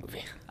watch that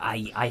movie.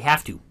 I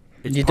have to.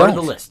 It's You part don't.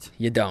 of the list.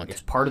 You don't.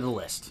 It's part of the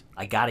list.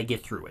 I gotta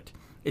get through it.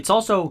 It's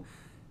also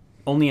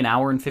only an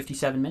hour and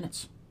 57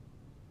 minutes.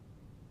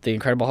 The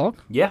Incredible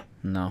Hulk? Yeah.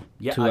 No.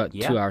 Yeah,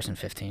 2 hours and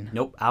 15.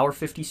 Nope. Hour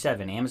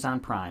 57. Amazon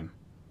Prime.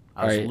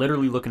 I was Right.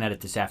 literally looking at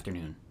it this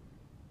afternoon.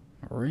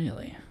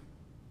 Really?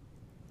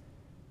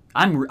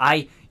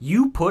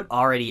 You put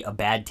already a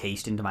bad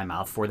taste into my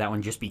mouth for that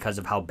one just because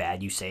of how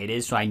bad you say it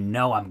is, so I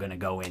know I'm gonna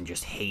go in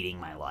just hating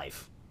my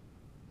life.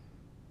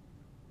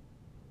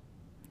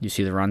 You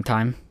see the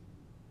runtime?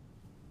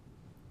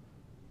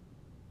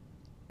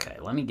 Okay,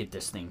 let me get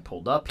this thing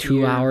pulled up. 2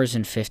 here. hours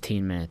and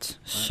 15 minutes.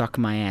 Suck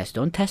my ass.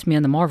 Don't test me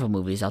on the Marvel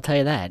movies. I'll tell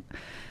you that.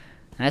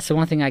 That's the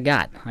one thing I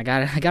got. I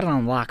got it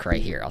on lock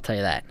right here. I'll tell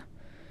you that.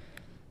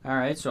 All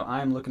right, so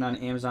I'm looking on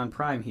Amazon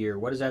Prime here.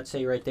 What does that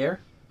say right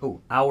there?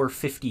 Oh, hour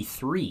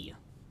 53.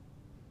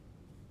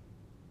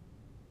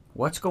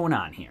 What's going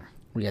on here?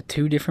 We got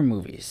 2 different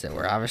movies that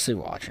we're obviously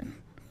watching.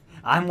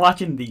 I'm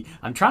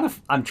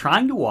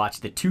trying to watch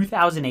the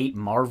 2008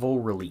 Marvel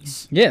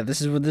release. Yeah,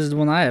 this is the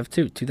one I have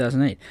too.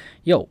 2008.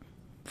 Yo,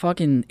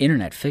 fucking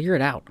internet, figure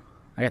it out.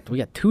 We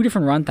got 2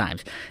 different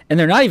runtimes, and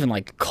they're not even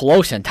like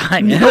close in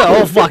time. They're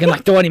all fucking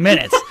like 20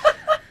 minutes.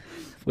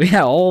 We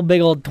got a whole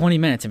big old 20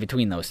 minutes in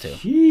between those 2.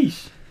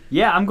 Sheesh.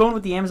 Yeah, I'm going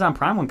with the Amazon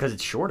Prime one because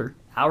it's shorter.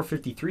 Hour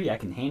 53, I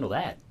can handle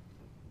that.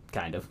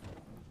 Kind of.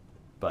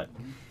 But,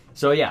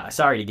 so yeah,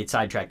 sorry to get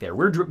sidetracked there.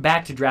 We're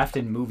back to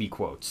drafting movie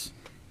quotes.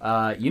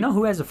 You know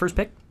who has the first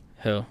pick?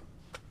 Who?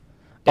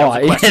 That was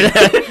a question.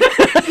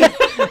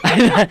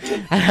 I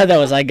thought that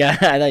was like I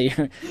thought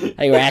you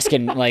were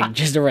asking like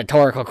just a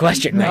rhetorical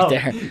question right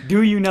there.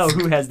 Do you know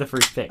who has the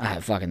first pick? I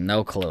have fucking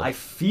no clue. I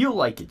feel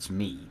like it's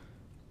me.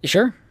 You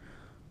sure?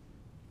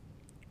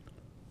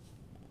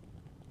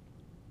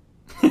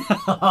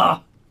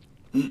 I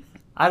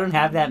don't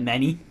have that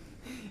many,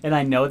 and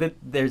I know that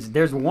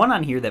there's one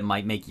on here that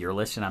might make your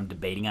list, and I'm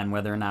debating on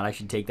whether or not I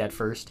should take that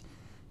first,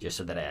 just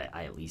so that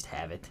I at least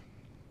have it.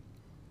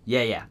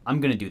 Yeah,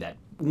 I'm gonna do that.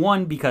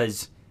 1,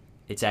 because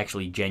it's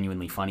actually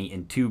genuinely funny,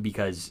 and 2,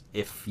 because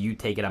if you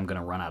take it, I'm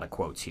gonna run out of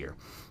quotes here.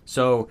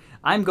 So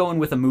I'm going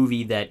with a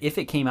movie that if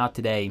it came out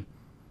today,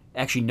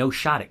 actually no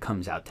shot it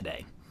comes out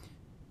today,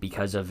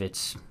 because of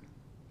its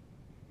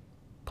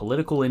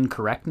political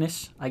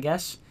incorrectness, I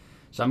guess.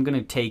 So I'm going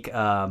to take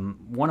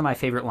one of my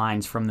favorite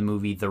lines from the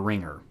movie The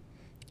Ringer.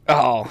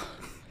 Oh.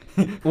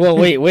 Well,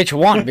 wait, which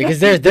one? Because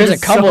there's a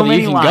couple so that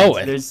you can lines. go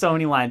with. There's so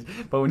many lines.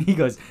 But when he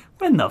goes,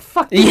 when the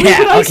fuck did you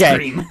get ice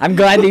cream? I'm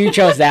glad that you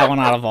chose that one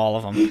out of all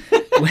of them.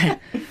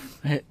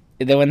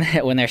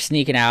 When they're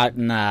sneaking out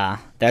and they're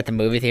at the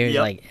movie theater, he's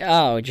like,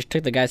 oh, we just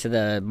took the guys to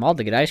the mall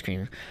to get ice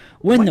cream.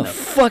 When the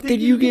fuck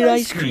did you get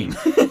ice cream?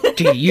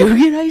 Did you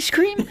get ice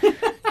cream?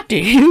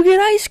 Did you get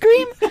ice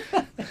cream?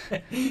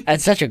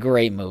 That's such a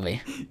great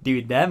movie.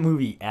 Dude, that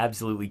movie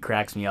absolutely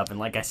cracks me up. And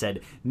like I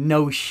said,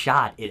 no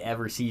shot it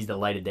ever sees the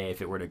light of day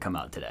if it were to come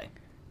out today.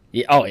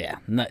 Yeah, oh, yeah.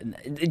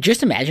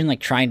 Just imagine, like,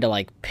 trying to,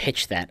 like,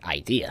 pitch that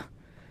idea.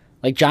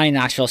 Like, Johnny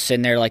Knoxville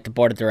sitting there, like, the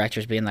board of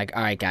directors being like,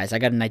 all right, guys, I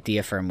got an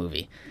idea for a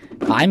movie.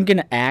 I'm going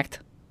to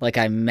act like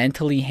I'm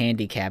mentally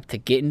handicapped to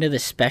get into the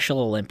Special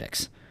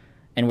Olympics,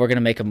 and we're going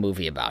to make a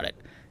movie about it.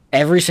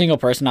 Every single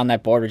person on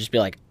that board would just be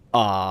like,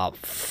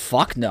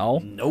 fuck no.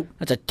 Nope.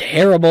 That's a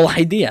terrible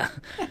idea.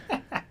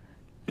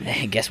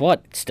 And guess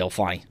what? It's still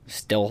funny.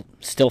 Still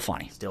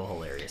funny. Still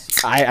hilarious.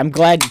 I'm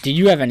glad. Did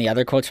you have any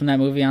other quotes from that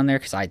movie on there?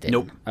 Because I didn't.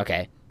 Nope.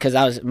 Okay.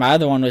 Because my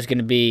other one was going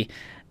to be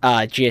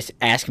just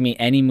ask me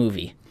any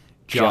movie.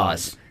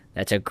 Jaws.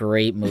 That's a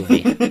great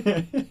movie.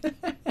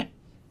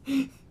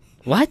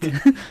 What?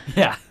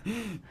 Yeah.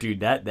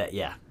 Dude,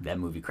 that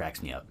movie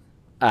cracks me up.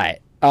 All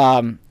right.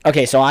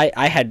 Okay, so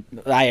I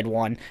had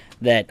one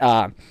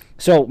that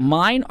so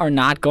mine are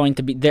not going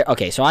to be there.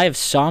 Okay, so I have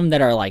some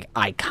that are like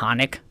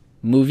iconic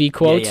movie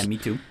quotes. Yeah, me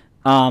too.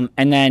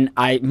 And then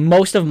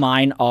most of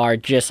mine are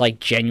just like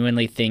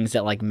genuinely things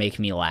that like make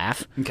me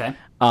laugh. Okay.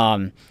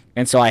 And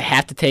so I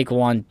have to take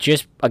one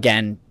just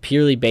again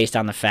purely based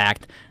on the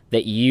fact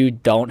that you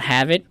don't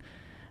have it.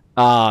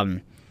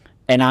 And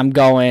I'm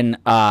going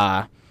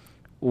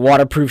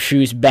waterproof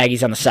shoes,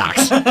 baggies on the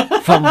socks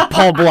from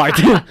Paul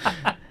Blart.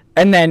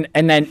 And then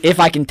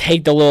if I can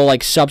take the little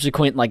like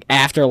subsequent like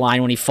after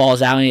line when he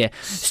falls out and he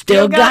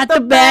still got the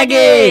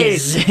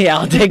baggies. Yeah,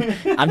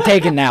 I'm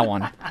taking that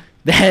one.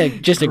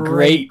 Just a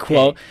great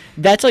quote.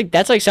 That's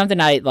like something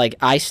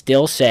I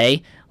still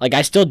say. Like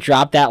I still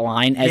drop that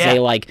line as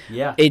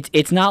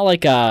it's not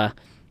like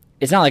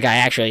I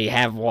actually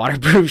have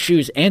waterproof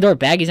shoes and or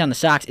baggies on the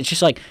socks. It's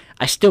just like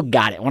I still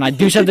got it. When I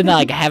do something that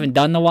like I haven't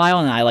done in a while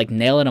and I like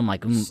nail it, I'm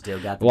like, still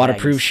got the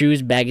waterproof baggies.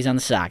 Shoes, baggies on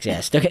the socks.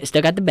 Yeah,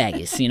 still got the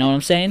baggies. You know what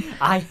I'm saying?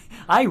 I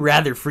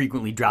rather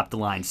frequently drop the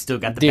line, still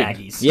got the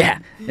baggies. Yeah,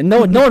 and no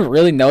one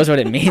really knows what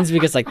it means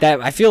because like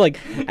that. I feel like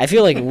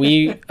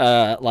we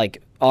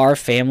like our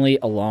family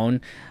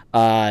alone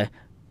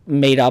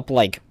made up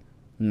like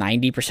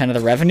 90% of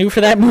the revenue for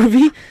that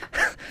movie.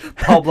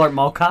 Paul Blart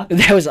Mall Cop?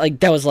 That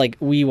was like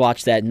we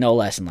watched that no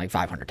less than like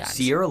 500 times.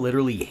 Sierra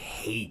literally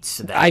hates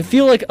that I movie.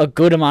 feel like a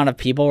good amount of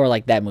people were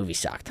like, that movie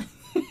sucked.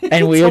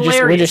 And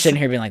we're just sitting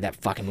here being like, that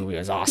fucking movie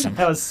was awesome.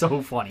 That was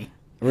so funny.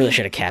 Really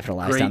should have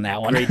capitalized on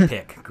that one.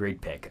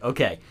 Great pick.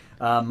 Okay.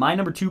 My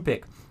number 2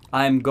 pick,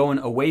 I'm going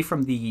away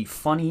from the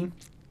funny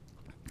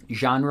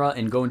genre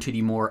and going to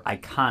the more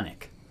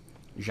iconic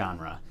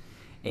genre.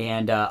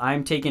 And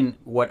I'm taking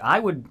what I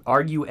would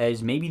argue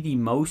as maybe the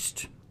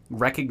most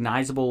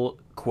recognizable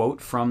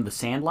quote from The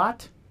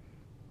Sandlot.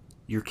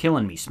 You're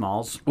killing me,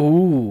 Smalls.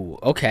 Ooh,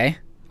 okay.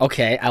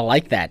 Okay, I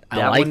like that.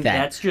 I like that.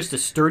 That's just a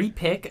sturdy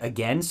pick.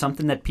 Again,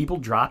 something that people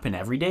drop in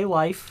everyday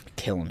life.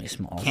 Killing me,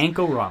 Smalls. Can't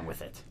go wrong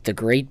with it. The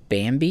Great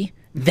Bambi?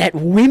 That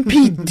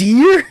wimpy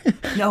deer?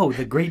 No,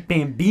 the Great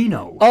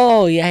Bambino.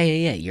 Oh, yeah.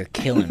 You're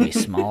killing me,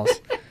 Smalls.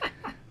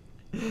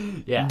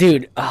 Yeah.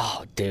 Dude,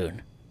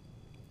 dude.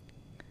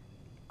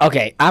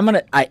 Okay, I'm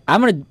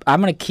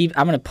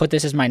gonna put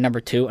this as my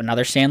number 2,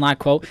 another Sandlot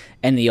quote,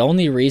 and the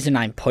only reason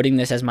I'm putting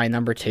this as my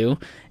number 2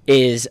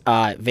 is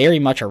very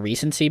much a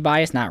recency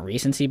bias, not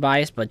recency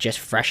bias, but just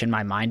fresh in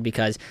my mind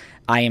because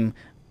I am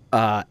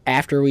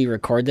after we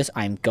record this,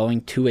 I'm going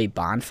to a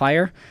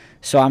bonfire,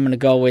 so I'm gonna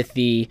go with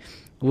the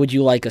 "Would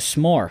you like a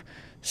s'more?"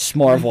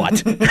 S'more of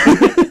what?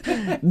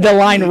 The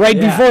line right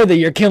before the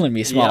 "You're killing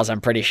me," Smalls. Yep.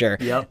 I'm pretty sure.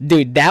 Yep.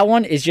 Dude, that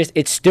one is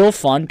just—it's still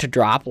fun to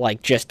drop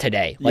like just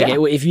today. Like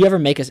if you ever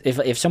make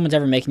if someone's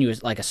ever making you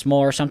like a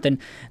s'more or something,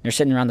 they're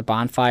sitting around the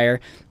bonfire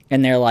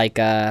and they're like,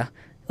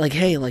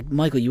 hey, like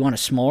Michael, you want a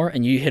s'more?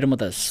 And you hit them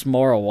with a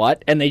s'more or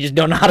what? And they just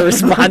don't know how to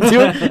respond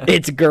to it.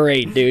 It's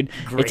great, dude.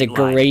 It's a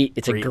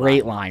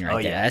great line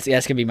right there.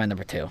 That's gonna be my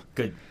number 2.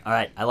 Good. All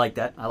right, I like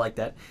that. All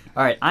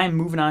right, I am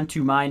moving on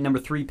to my number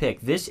 3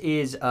 pick. This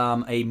is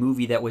a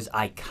movie that was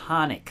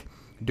iconic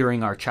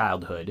during our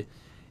childhood.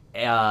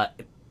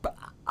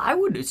 I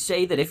would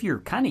say that if you're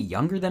kind of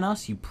younger than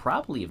us, you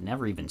probably have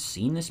never even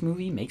seen this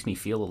movie. Makes me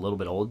feel a little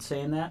bit old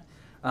saying that.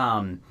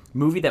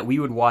 Movie that we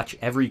would watch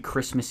every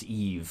Christmas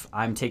Eve.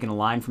 I'm taking a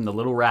line from the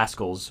Little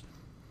Rascals.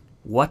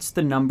 What's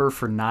the number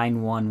for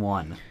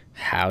 911?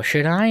 How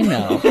should I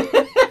know?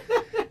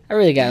 I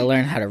really gotta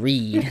learn how to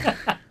read.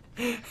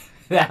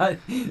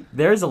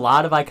 There's a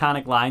lot of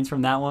iconic lines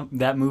from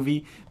that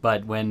movie,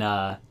 but when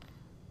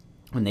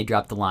they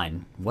dropped the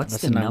line, what's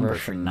the number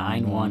for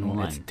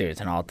 911? Dude,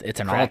 it's an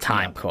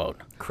all-time quote.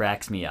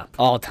 Cracks me up.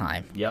 All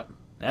time. Yep.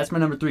 That's my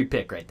number 3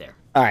 pick right there.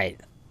 All right.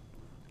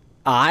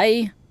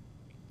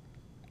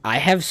 I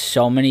have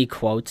so many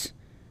quotes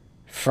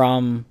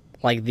from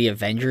like the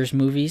Avengers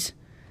movies,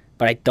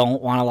 but I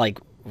don't want to like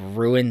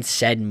ruin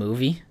said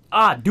movie.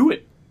 Do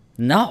it.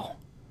 No.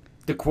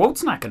 The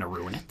quote's not going to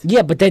ruin it.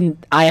 Yeah, but then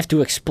I have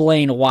to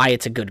explain why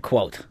it's a good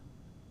quote.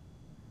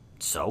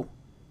 So?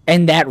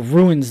 And that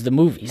ruins the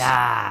movies.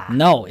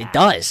 No, it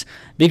does.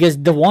 Because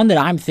the one that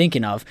I'm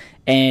thinking of,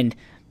 and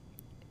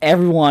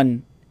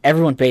everyone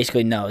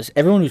basically knows.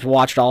 Everyone who's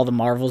watched all the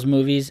Marvels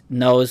movies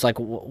knows like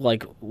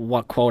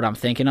what quote I'm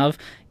thinking of.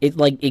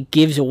 It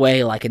gives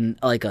away like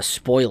a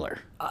spoiler.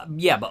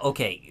 Yeah, but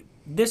okay.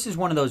 This is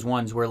one of those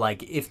ones where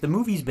like if the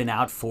movie's been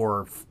out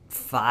for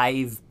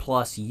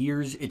 5+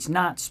 years, it's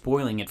not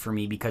spoiling it for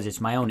me because it's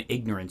my own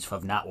ignorance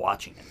of not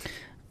watching it.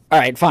 All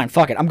right, fine,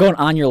 fuck it. I'm going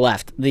On Your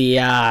Left.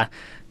 The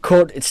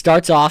quote, it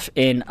starts off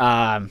in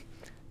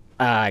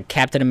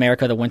Captain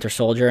America, the Winter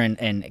Soldier,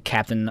 and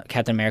Captain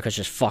America's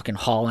just fucking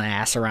hauling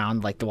ass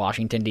around like the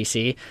Washington,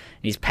 D.C. And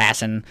he's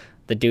passing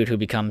the dude who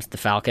becomes the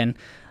Falcon.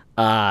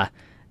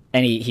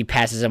 And he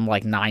passes him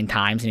like 9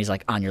 times, and he's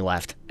like, on your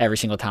left, every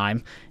single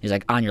time. He's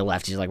like, on your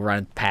left. He's like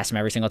running past him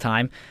every single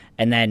time.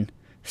 And then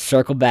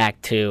circle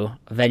back to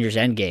Avengers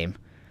Endgame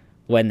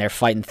when they're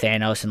fighting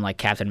Thanos and like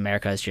Captain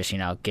America is just,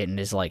 getting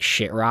his like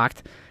shit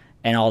rocked.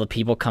 And all the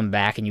people come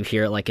back, and you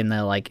hear it like in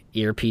the like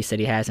earpiece that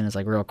he has, and it's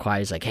like real quiet.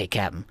 He's like, hey,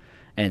 Captain.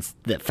 And it's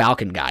the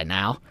Falcon guy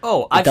now.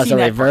 Oh, I've seen that. Does a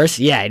reverse.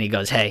 Yeah, and he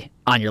goes, hey,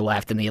 on your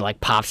left. And he like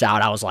pops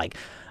out. I was like,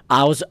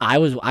 I was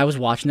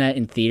watching that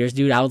in theaters,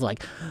 dude. I was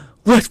like,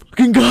 let's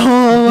fucking go.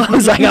 I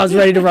was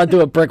ready to run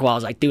through a brick wall. I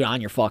was like, dude, on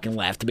your fucking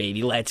left,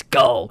 baby. Let's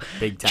go.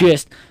 Big time.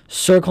 Just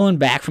circling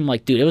back from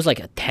like, dude, it was like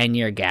a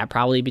 10-year gap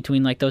probably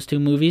between like those two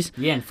movies.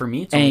 Yeah, and for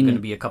me, it's only going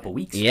to be a couple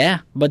weeks. Yeah,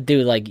 but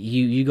dude, like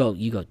you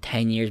go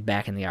 10 years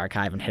back in the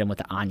archive and hit him with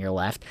the on your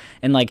left.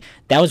 And like,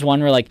 that was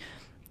one where like,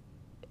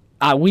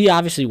 we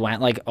obviously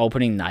went like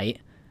opening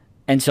night.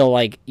 And so,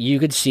 like, you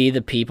could see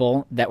the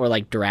people that were,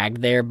 like,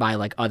 dragged there by,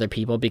 like, other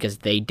people because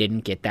they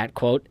didn't get that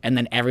quote. And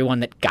then everyone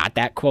that got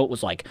that quote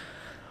was like,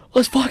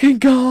 let's fucking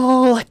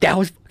go. Like, that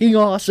was fucking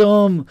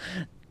awesome.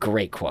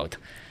 Great quote.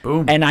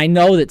 Boom. And I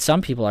know that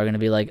some people are going to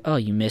be like, oh,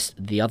 you missed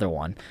the other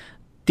one.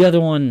 The other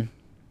one,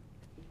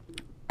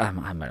 that's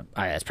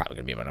probably going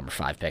to be my number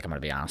 5 pick. I'm going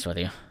to be honest with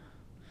you.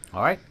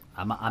 All right.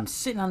 I'm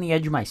sitting on the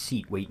edge of my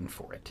seat waiting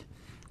for it.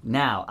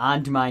 Now,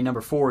 on to my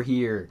number 4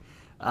 here.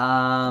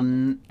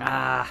 I'm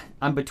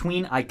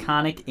between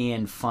iconic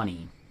and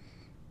funny.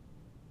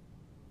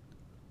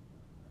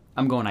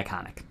 I'm going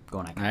iconic.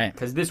 All right.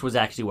 Because this was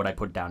actually what I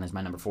put down as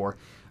my number 4.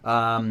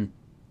 Another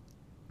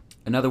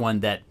one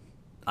that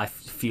I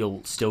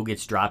feel still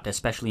gets dropped,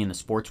 especially in the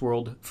sports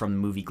world, from the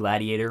movie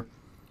Gladiator.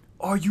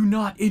 Are you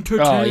not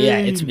entertained? Oh yeah,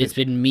 it's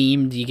been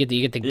memed. You get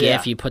the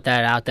GIF. You put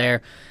that out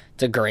there.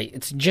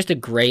 It's just a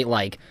great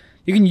like.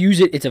 You can use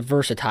it. It's a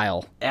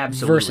versatile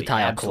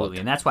quote.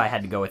 And that's why I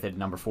had to go with it at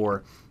number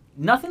 4.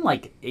 Nothing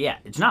like,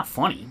 it's not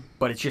funny,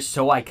 but it's just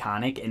so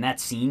iconic, and that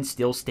scene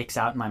still sticks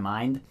out in my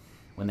mind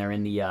when they're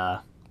in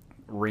the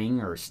ring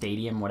or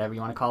stadium, whatever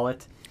you want to call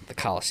it.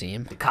 The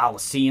Coliseum. The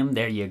Coliseum.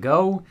 There you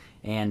go.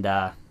 And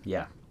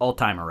yeah, all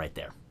timer right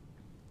there.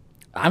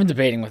 I'm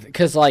debating with it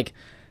because, like,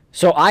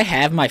 so I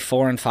have my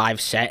 4 and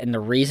 5 set, and the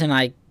reason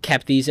I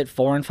kept these at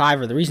 4 and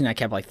 5, or the reason I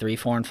kept like 3,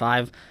 4, and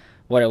 5,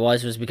 what it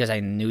was because I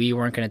knew you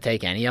weren't going to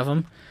take any of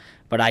them.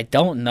 But I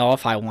don't know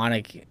if I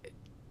want to.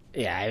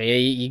 Yeah, I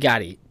mean, you got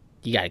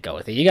to go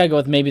with it. You got to go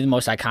with maybe the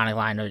most iconic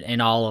line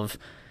in all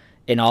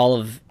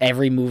of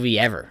every movie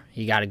ever.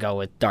 You got to go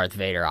with Darth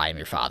Vader. I am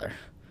your father.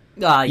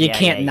 You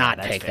can't not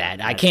pick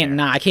that. I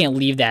can't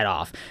leave that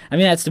off. I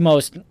mean, that's the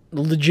most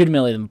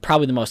legitimately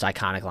probably the most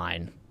iconic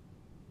line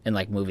in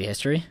like movie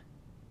history.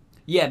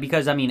 Yeah,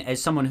 because I mean,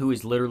 as someone who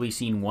has literally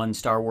seen one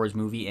Star Wars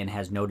movie and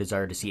has no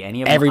desire to see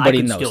any of them, everybody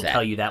I could knows still that.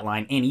 tell you that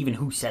line and even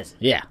who says it.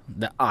 Yeah,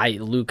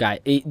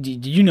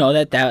 did you know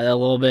that a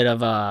little bit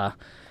of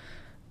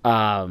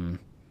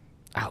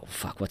oh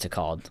fuck, what's it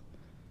called?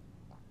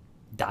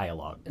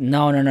 Dialogue.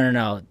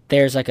 No.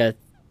 There's like a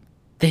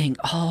thing.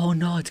 Oh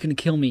no, it's gonna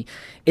kill me.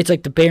 It's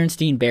like the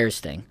Berenstein Bears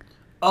thing.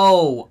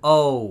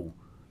 Oh.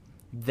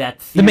 That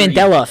The theory.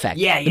 Mandela effect.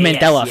 Yeah, the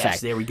Mandela yes,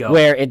 effect. there we go.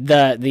 Where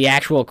the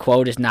actual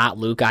quote is not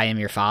Luke, I am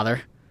your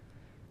father.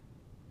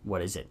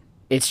 What is it?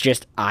 It's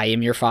just I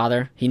am your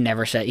father.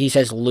 He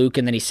says Luke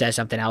and then he says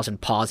something else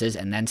and pauses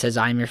and then says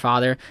I am your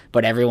father.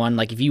 But everyone,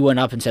 like, if you went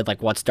up and said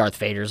like what's Darth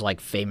Vader's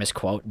like famous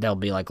quote, they'll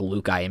be like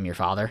Luke, I am your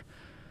father.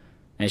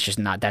 And it's just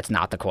that's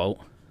not the quote.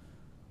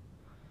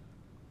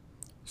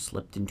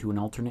 Slipped into an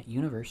alternate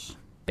universe.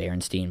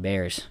 Berenstein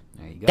Bears.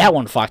 There you go. That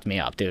one fucked me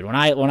up, dude. When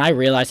I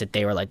realized that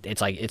they were like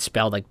it's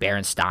spelled like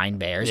Berenstein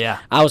Bears. Yeah.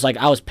 I was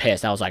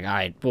pissed. I was like, all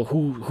right, well,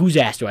 whose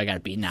ass do I got to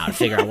beat now to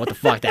figure out what the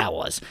fuck that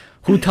was?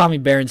 Who taught me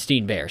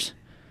Berenstein Bears?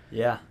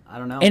 Yeah, I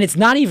don't know. And it's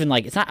not even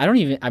like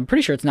I'm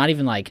pretty sure it's not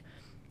even like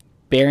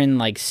Baron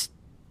like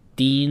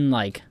Steen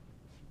like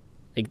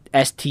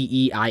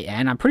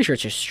Stein. I'm pretty sure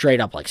it's just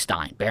straight up like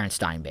Stein,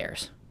 Berenstein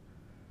Bears.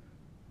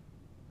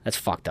 That's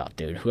fucked up,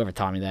 dude. Whoever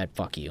taught me that,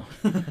 fuck you.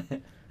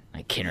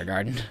 Like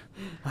kindergarten.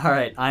 All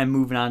right, I'm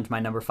moving on to my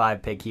number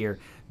 5 pick here.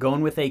 Going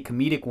with a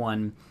comedic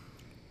one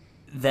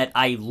that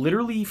I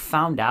literally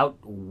found out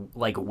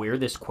like where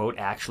this quote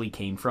actually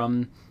came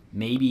from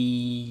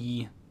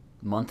maybe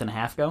a month and a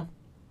half ago.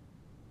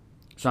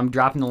 So I'm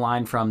dropping the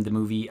line from the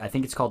movie, I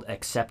think it's called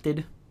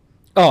Accepted.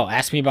 Oh,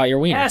 ask me about your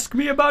wiener. Ask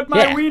me about my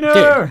Yeah, wiener!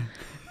 dude.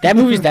 That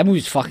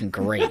movie's fucking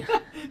great.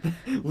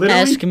 Literally,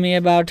 Ask me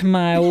about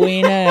my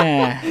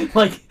wiener.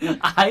 like,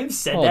 I've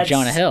said Oh, that.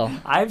 Jonah Hill.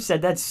 I've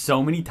said that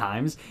so many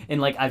times,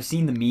 and like I've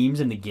seen the memes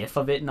and the GIF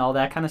of it and all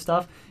that kind of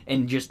stuff,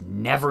 and just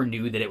never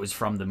knew that it was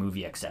from the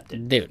movie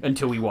Accepted, Dude.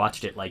 until we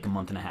watched it like a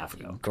month and a half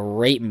ago.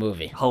 Great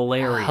movie.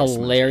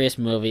 Hilarious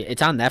movie.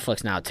 It's on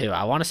Netflix now too.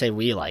 I want to say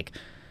we like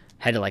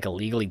had to like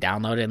illegally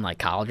download it in like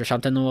college or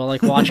something to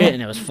like watch it,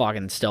 and it was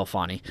fucking still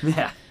funny.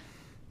 Yeah.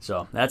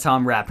 So that's how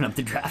I'm wrapping up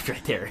the draft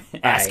right there.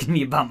 Asking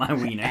me about my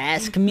wiener.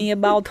 Ask me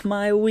about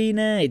my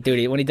wiener,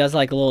 dude. When he does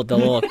like the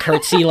little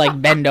curtsy,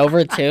 like bend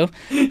over too,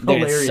 dude,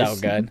 it's so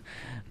good.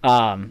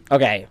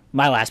 Okay,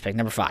 my last pick,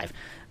 number 5.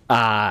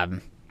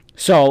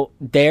 So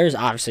there's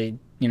obviously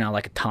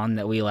like a ton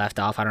that we left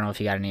off. I don't know if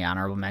you got any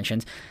honorable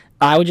mentions.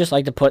 I would just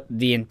like to put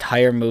the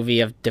entire movie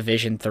of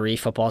Division 3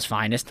 Football's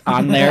Finest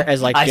on there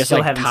as like just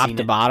like top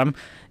to bottom.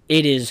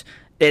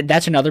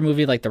 That's another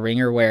movie like The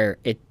Ringer where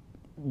it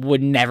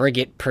would never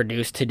get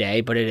produced today,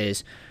 but it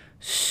is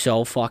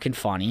so fucking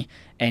funny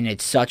and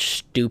it's such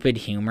stupid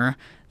humor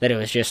that it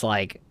was just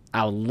like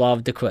I would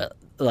love to quit.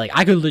 Like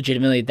I could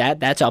legitimately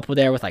that's up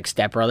there with like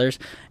Step Brothers,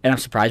 and I'm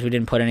surprised we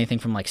didn't put anything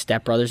from like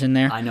Step Brothers in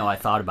there. I know, I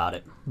thought about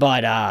it.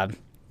 But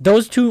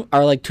those two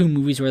are like two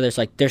movies where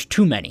there's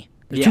too many.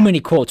 There's too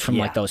many quotes from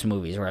like those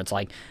movies where it's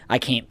like I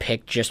can't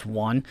pick just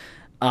one.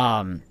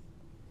 But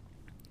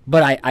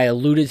I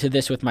alluded to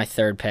this with my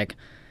third pick.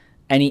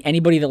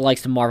 Anybody that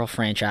likes the Marvel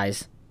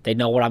franchise, they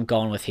know what I'm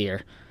going with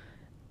here.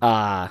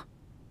 I'm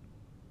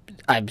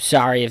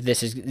sorry if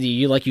this is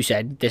like you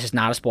said, this is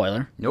not a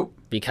spoiler. Nope.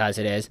 Because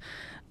it is.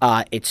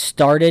 It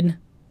started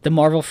the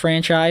Marvel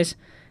franchise,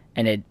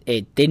 and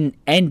it didn't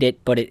end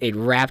it, but it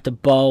wrapped a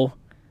bow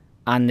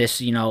on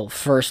this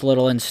first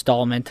little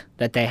installment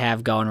that they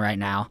have going right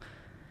now.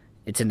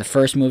 It's in the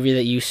first movie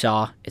that you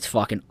saw. It's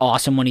fucking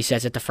awesome when he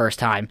says it the first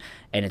time,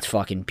 and it's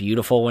fucking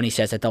beautiful when he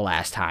says it the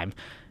last time.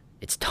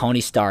 It's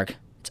Tony Stark.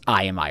 It's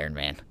I Am Iron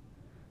Man.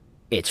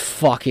 It's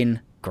fucking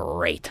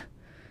great.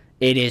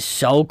 It is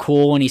so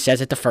cool when he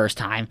says it the first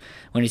time,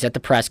 when he's at the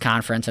press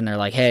conference and they're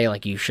like, hey,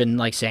 like you shouldn't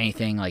like say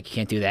anything, like you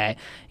can't do that. And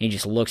he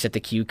just looks at the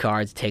cue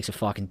cards, takes a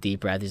fucking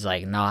deep breath. He's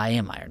like, no, I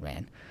am Iron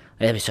Man.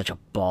 That'd be such a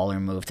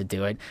baller move to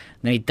do it. And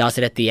then he does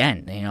it at the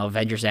end.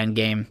 Avengers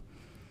Endgame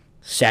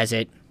says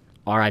it.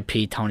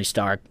 R.I.P. Tony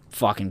Stark.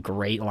 Fucking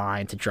great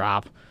line to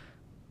drop.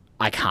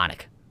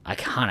 Iconic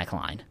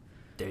line.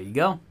 There you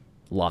go.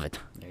 Love it.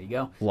 There you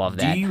go. Love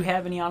that. Do you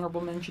have any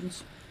honorable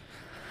mentions?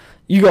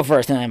 You go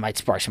first, and I might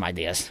spark some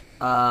ideas.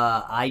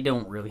 I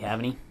don't really have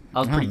any. I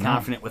was pretty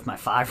confident with my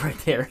 5 right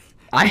there.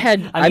 I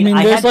had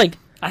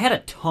I had a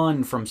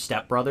ton from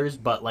Step Brothers,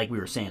 but like we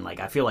were saying, like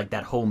I feel like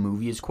that whole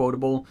movie is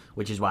quotable,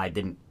 which is why I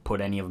didn't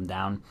put any of them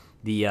down.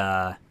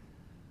 The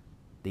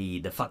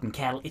the fucking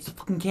it's the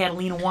fucking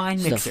Catalina wine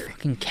It's the mixer.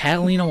 fucking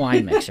Catalina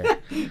wine mixer.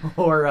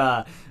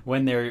 Or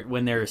when they're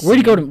Where'd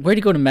he go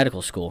to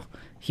medical school?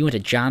 He went to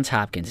Johns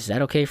Hopkins. Is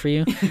that okay for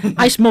you?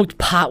 I smoked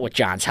pot with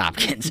Johns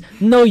Hopkins.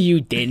 No,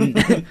 you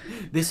didn't.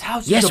 This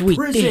house Yes, is a we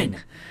prison.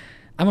 did.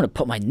 I'm gonna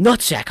put my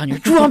nutsack on your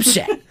drum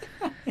set.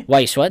 Why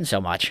are you sweating so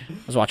much? I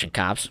was watching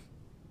Cops.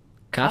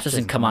 Cops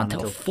doesn't come on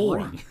till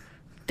 4.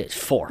 There's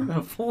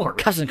 4. 4.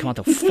 Cops doesn't come on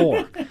till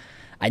 4.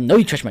 I know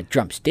you touched my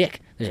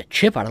drumstick. There's a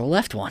chip out of the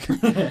left one.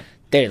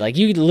 Dude, like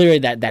you could literally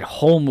that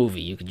whole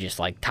movie you could just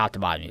like top to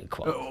bottom you could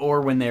quote.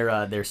 Or when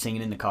they're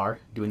singing in the car,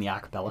 doing the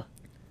acapella.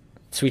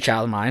 Sweet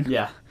Child of Mine.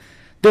 Yeah.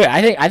 Dude,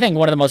 I think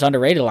one of the most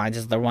underrated lines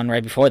is the one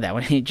right before that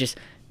when he just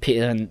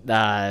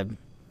I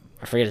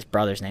forget his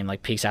brother's name,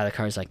 like peeks out of the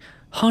car. He's like,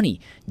 "Honey,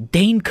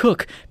 Dane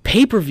Cook,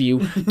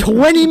 pay-per-view,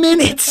 20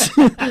 minutes."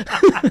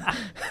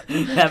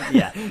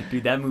 Yeah,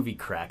 dude, that movie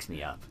cracks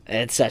me up.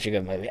 It's such a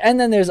good movie. And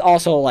then there's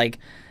also like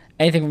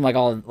anything from like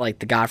all like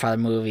the Godfather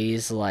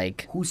movies,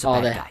 like Who's the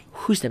all bad that. guy?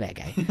 Who's the bad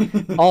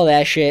guy? All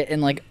that shit,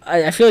 and like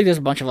I feel like there's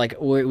a bunch of like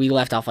we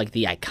left off like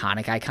the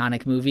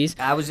iconic movies.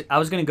 I was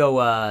gonna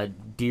go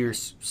Deer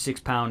 6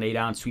 pound 8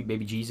 ounce Sweet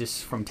Baby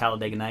Jesus from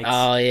Talladega Nights.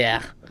 Oh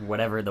yeah.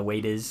 Whatever the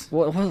weight is.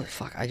 What the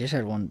fuck? I just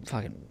had one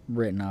fucking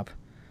written up.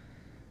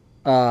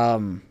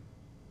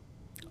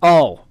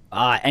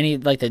 Any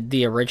like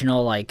the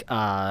original like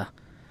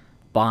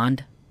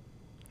Bond,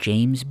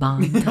 James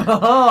Bond.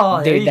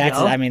 Oh, there Dude, you that's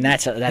go. I mean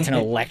that's an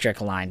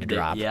electric line to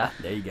drop. Yeah,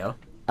 there you go.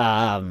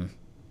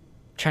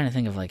 Trying to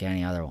think of like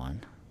any other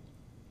one.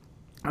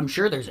 I'm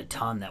sure there's a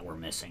ton that we're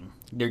missing.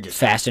 They're just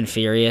Fast and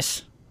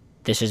Furious.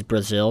 This is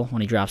Brazil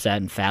when he drops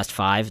that in Fast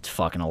 5. It's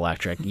fucking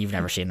electric. You've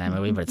never seen that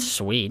movie, but it's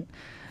sweet.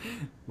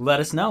 Let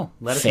us know.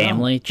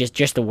 Family,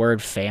 just the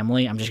word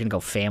family. I'm just gonna go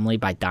Family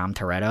by Dom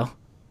Toretto.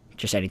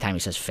 Just anytime he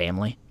says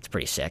family, it's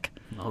pretty sick.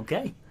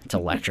 Okay. It's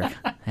electric.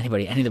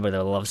 Anybody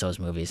that loves those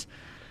movies.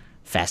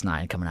 Fast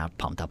 9 coming out,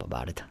 pumped up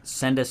about it.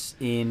 Send us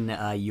in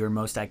your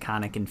most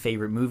iconic and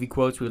favorite movie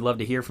quotes. We'd love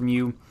to hear from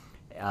you.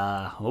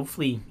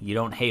 Hopefully you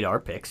don't hate our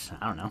picks.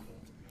 I don't know.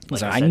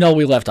 Listen, I I said- know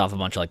we left off a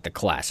bunch of like the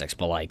classics,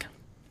 but like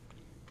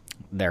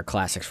they're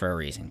classics for a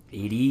reason.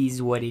 It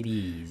is what it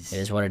is. It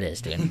is what it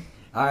is, dude.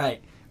 All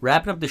right.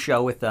 Wrapping up the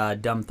show with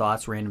dumb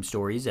thoughts, random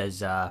stories,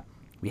 as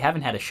we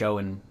haven't had a show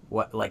in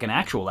an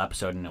actual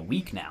episode in a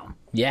week now.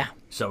 Yeah.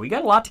 So we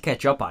got a lot to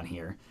catch up on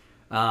here.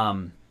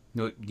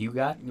 You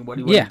got what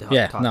do you Yeah, want to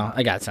yeah. talk No, about?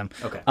 I got some.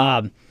 Okay.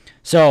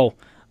 So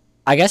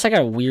I guess I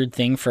got a weird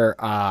thing for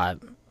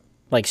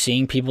like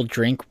seeing people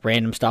drink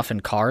random stuff in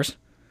cars.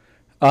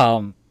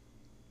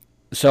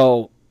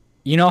 So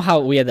you know how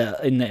we had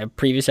in the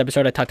previous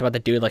episode I talked about the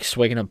dude like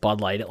swigging a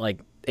Bud Light at like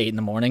 8 in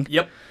the morning?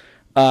 Yep.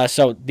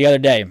 So the other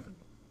day,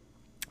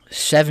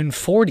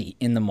 7:40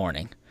 in the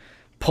morning,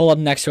 pull up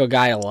next to a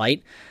guy a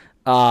light.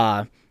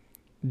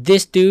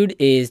 This dude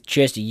is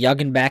just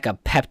yugging back a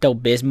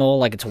Pepto-Bismol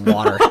like it's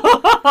water.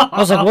 I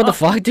was like, what the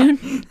fuck, dude?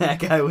 That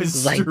guy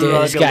was Like, dude,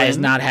 this guy is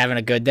not having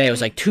a good day. It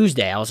was like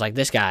Tuesday. I was like,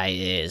 this guy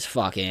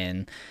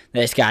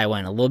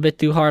went a little bit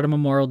too hard on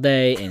Memorial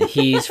Day, and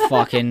he's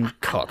fucking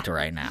cooked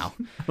right now.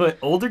 But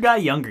older guy,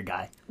 younger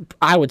guy.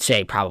 I would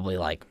say probably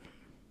like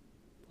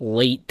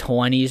late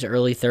 20s,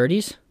 early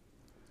 30s.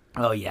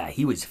 Oh yeah,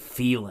 he was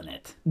feeling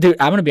it. Dude,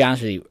 I'm going to be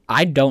honest with you.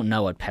 I don't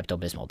know what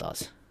Pepto-Bismol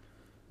does.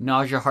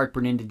 Nausea,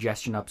 heartburn,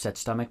 indigestion, upset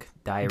stomach,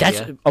 diarrhea.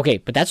 That's okay,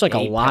 but that's like a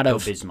lot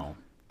of Pepto-Bismol.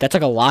 that's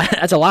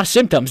a lot of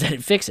symptoms that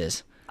it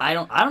fixes. I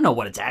don't know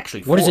what it's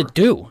actually for. What does it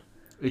do?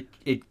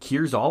 It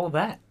cures all of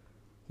that.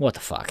 What the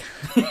fuck?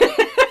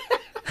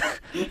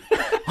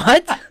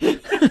 What?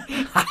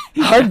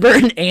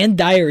 Heartburn and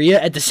diarrhea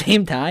at the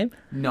same time?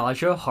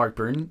 Nausea,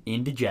 heartburn,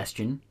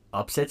 indigestion,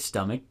 upset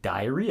stomach,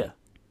 diarrhea.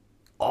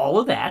 All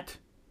of that,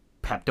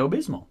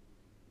 Pepto-Bismol.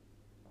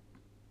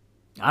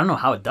 I don't know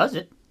how it does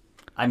it.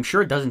 I'm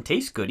sure it doesn't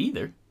taste good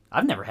either.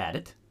 I've never had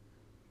it.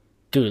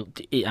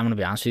 Dude, I'm going to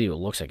be honest with you. It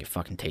looks like it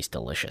fucking tastes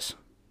delicious.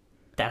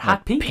 That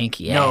hot pink? Pink,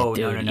 yeah, No,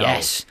 dude, no.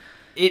 yes.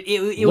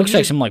 It Looks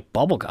like some like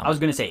bubble gum. I was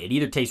going to say, it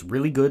either tastes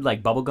really good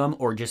like bubblegum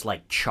or just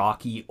like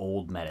chalky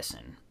old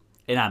medicine.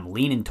 And I'm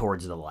leaning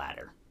towards the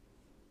latter.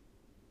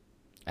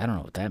 I don't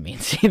know what that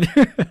means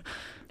either.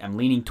 I'm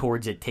leaning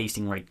towards it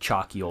tasting like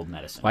chalky old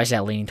medicine. Why is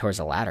that leaning towards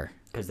the latter?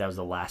 Because that was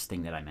the last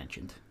thing that I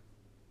mentioned.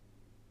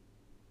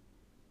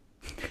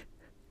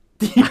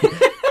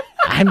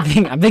 I'm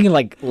thinking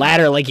like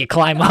ladder, like you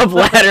climb up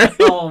ladder.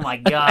 Oh my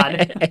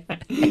god.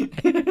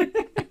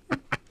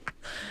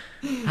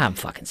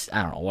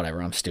 I don't know,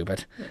 whatever. I'm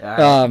stupid. All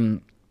right.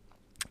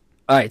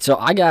 All right, so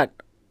I got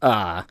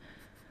I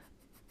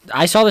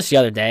saw this the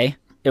other day.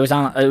 It was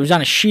on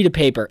a sheet of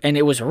paper and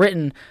it was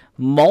written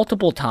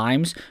multiple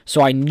times,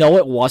 so I know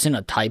it wasn't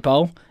a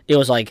typo. It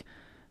was like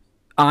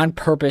on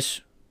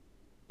purpose,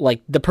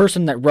 like the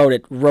person that wrote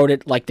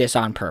it like this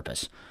on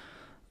purpose.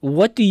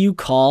 What do you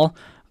call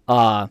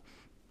a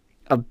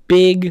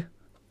big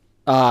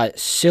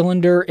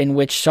cylinder in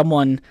which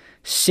someone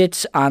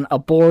sits on a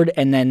board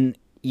and then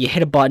you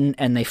hit a button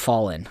and they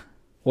fall in?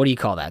 What do you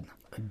call that?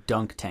 A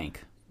dunk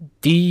tank.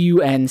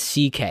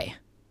 DUNCK.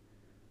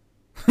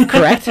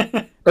 correct?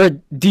 Or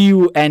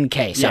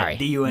D-U-N-K, sorry.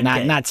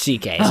 D-U-N-K. Not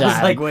C-K. I was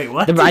like, wait,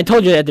 what? I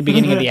told you at the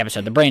beginning of the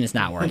episode, the brain is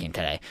not working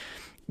today.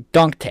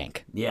 Dunk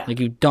tank. Yeah. Like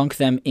you dunk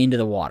them into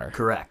the water.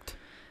 Correct.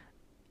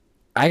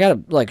 I got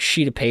a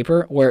sheet of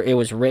paper where it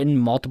was written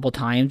multiple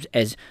times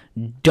as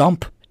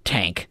dump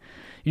tank.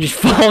 You just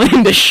fall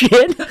into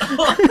shit.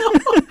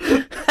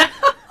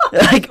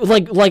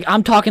 like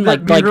I'm talking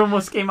That like beer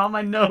almost came out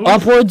my nose.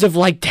 upwards of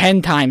like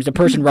 10 times the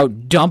person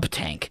wrote dump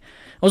tank.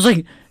 I was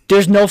like,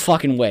 there's no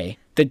fucking way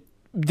that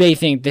they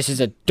think this is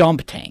a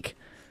dump tank.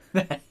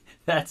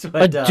 That's A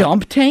what.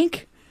 dump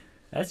tank?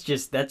 That's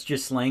just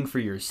slang for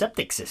your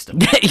septic system.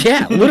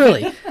 Yeah,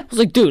 literally. I was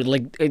like, dude,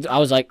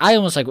 I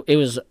almost like it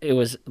was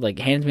like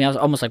handed to me. I was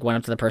almost like went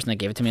up to the person that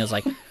gave it to me. I was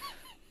like,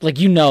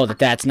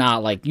 that's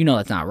not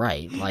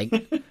right. Like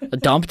a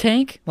dump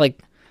tank?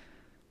 Like,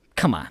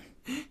 come on.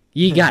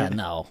 You gotta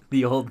know.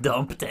 The old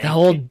dump tank. The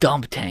whole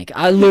dump tank.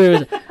 I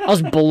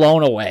was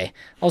blown away.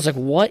 I was like,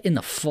 what in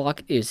the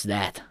fuck is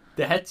that?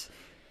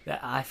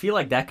 I feel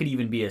like that could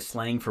even be a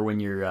slang for when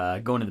you're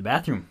going to the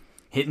bathroom.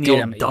 Hitting the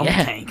old dump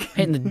tank.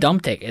 Hitting the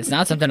dump tank. It's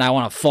not something I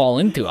want to fall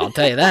into, I'll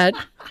tell you that.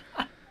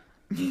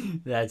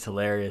 That's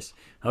hilarious.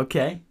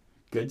 Okay.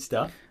 Good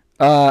stuff.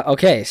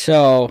 Okay,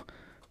 so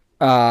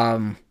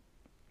I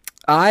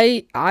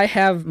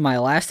have my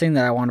last thing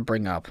that I want to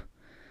bring up.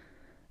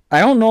 I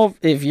don't know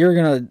if you're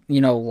going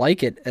to,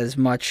 like it as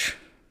much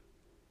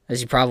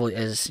as you probably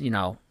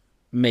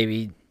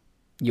maybe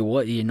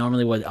you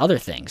normally would other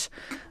things.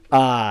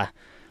 I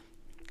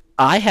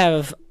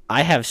have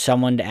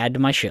someone to add to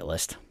my shit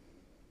list.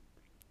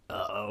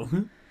 Uh-oh.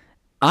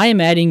 I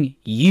am adding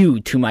you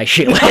to my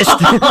shit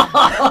list.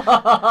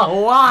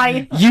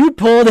 Why? You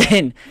pulled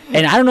in,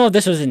 and I don't know if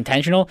this was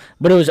intentional,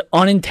 but it was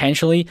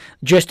unintentionally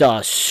just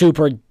a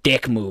super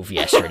dick move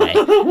yesterday.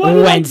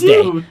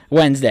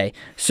 Wednesday.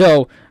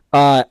 So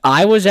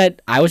I was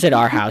at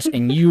our house,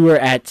 and you were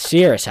at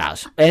Sierra's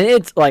house, and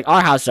it's like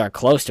our houses are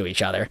close to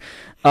each other.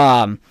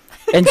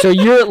 And so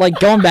you're like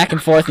going back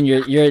and forth, and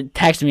you're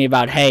texting me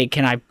about, hey,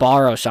 can I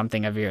borrow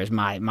something of yours,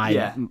 my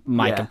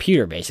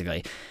computer,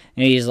 basically.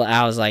 And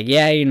I was like,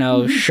 yeah,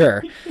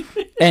 sure.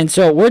 And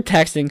so we're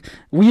texting.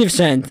 We have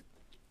sent,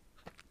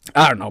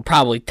 I don't know,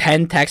 probably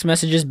 10 text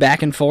messages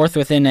back and forth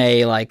within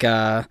a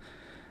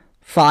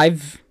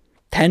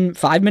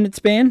 5-minute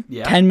span.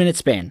 Yeah. 10-minute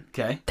span.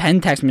 Okay.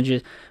 10 text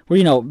messages.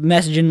 We're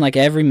messaging like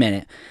every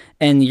minute.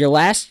 And your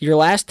last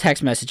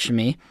text message to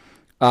me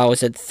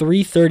was at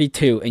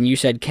 3:32, and you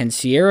said, can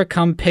Sierra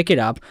come pick it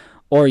up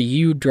or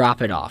you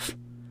drop it off?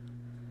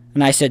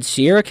 And I said,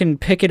 Sierra can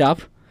pick it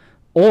up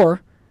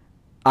or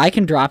I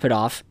can drop it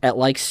off at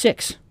like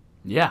 6.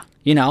 Yeah.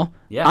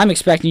 Yeah. I'm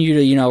expecting you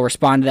to,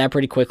 respond to that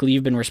pretty quickly.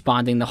 You've been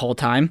responding the whole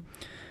time.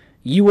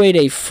 You wait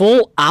a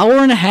full hour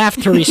and a half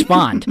to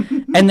respond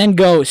and then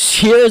go,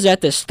 Sierra's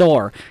at the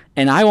store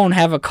and I won't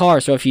have a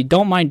car, so if you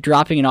don't mind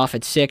dropping it off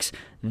at 6,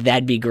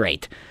 that'd be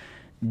great.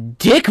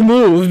 Dick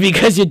move,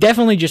 because you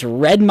definitely just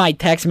read my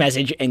text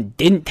message and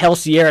didn't tell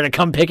Sierra to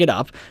come pick it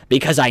up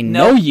because I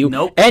know you.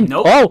 Nope.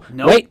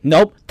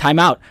 Time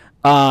out.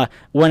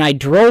 When I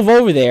drove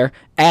over there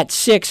at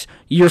 6,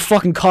 your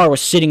fucking car was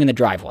sitting in the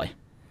driveway.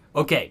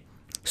 Okay.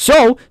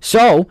 So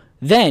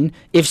then,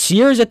 if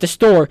Sierra's at the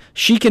store,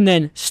 she can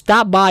then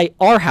stop by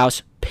our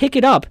house, pick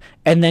it up,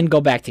 and then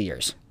go back to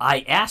yours.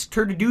 I asked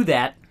her to do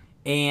that,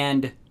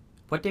 and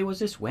what day was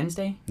this?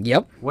 Wednesday?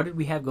 Yep. What did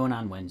we have going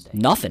on Wednesday?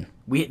 Nothing.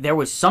 There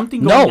was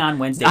something going on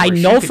Wednesday where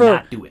she could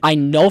not do it. I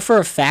know for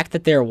a fact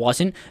that there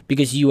wasn't,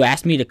 because you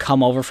asked me to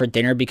come over for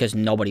dinner because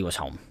nobody was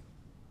home.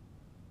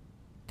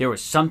 There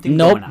was something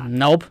going on.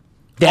 Nope.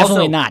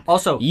 Definitely not.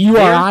 Also, you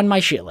are on my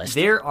shit list.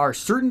 There are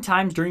certain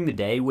times during the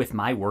day with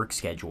my work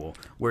schedule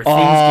where things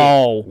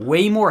get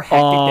way more hectic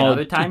than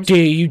other times.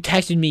 Dude, you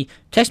texted me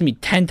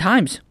 10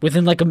 times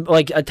within like a 10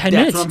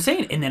 minutes. That's what I'm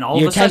saying. And then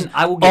all of a sudden,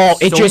 I will get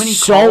so many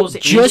calls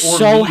it just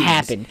so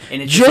happened.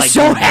 And it's just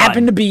so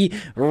happened to be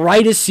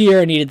right as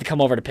Sierra needed to come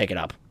over to pick it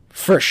up.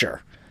 For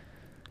sure.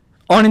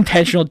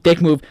 Unintentional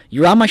dick move.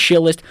 You're on my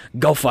shit list.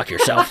 Go fuck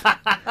yourself.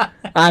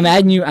 I'm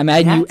adding you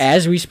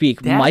as we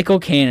speak. Michael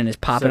Cannon is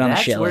popping on the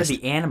shit list.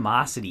 That's where the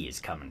animosity is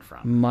coming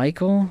from.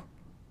 Michael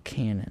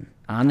Cannon.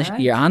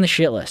 You're on the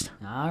shit list.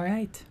 All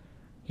right.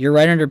 You're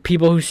right under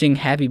people who sing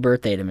happy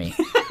birthday to me.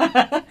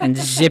 And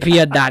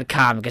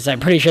Zippia.com, because I'm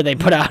pretty sure they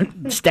put out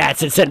stats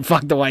that said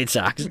fuck the White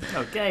Sox.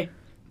 Okay.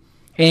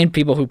 And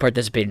people who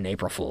participate in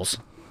April Fools.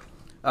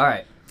 All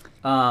right.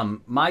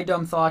 My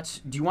dumb thoughts.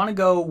 Do you want to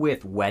go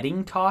with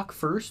wedding talk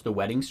first, the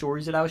wedding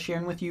stories that I was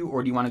sharing with you,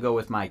 or do you want to go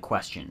with my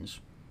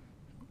questions?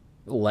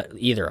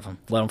 Either of them.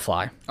 Let them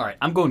fly. All right,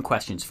 I'm going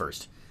questions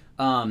first.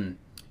 Been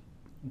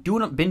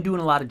doing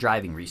a lot of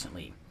driving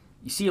recently.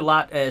 You see a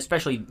lot,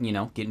 especially,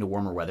 getting to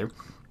warmer weather,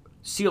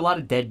 see a lot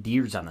of dead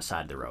deers on the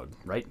side of the road,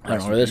 right? I don't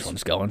know where this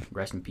one's going.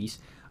 Rest in peace.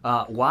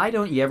 Why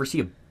don't you ever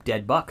see a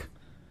dead buck?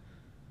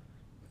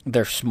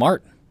 They're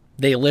smart.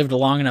 They lived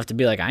long enough to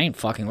be like, I ain't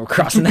fucking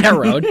crossing that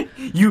road.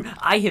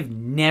 I have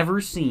never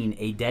seen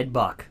a dead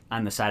buck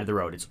on the side of the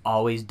road. It's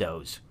always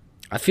does.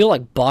 I feel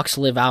like bucks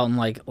live out in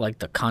like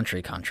the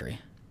country.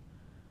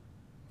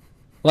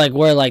 Like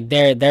where like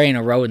there ain't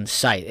a road in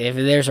sight. If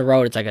there's a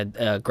road, it's like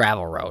a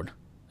gravel road,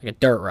 like a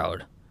dirt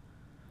road.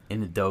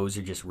 And the does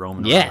are just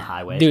roaming around the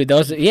highway. Dude,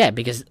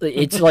 because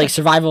it's like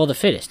survival of the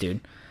fittest,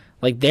 dude.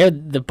 Like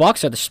the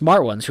bucks are the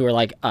smart ones who are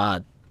like,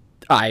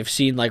 I've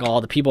seen like all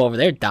the people over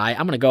there die.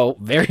 I'm gonna go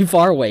very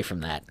far away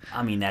from that.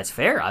 I mean, that's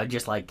fair. I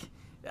just like,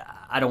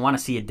 I don't want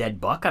to see a dead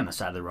buck on the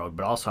side of the road,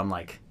 but also I'm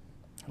like,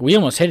 we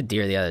almost hit a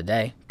deer the other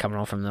day coming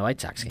home from the White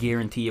Sox game.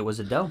 Guarantee it was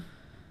a doe.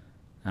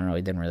 I don't know.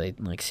 We didn't really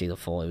like see the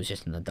full. It was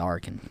just in the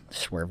dark and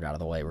swerved out of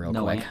the way real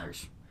quick. No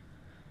antlers.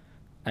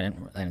 I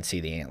didn't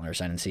see the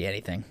antlers. I didn't see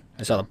anything.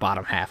 I saw the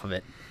bottom half of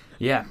it.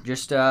 Yeah,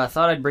 just thought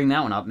I'd bring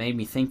that one up. Made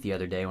me think the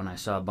other day when I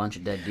saw a bunch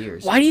of dead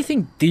deers. Why do you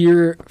think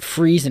deer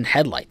freeze in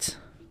headlights?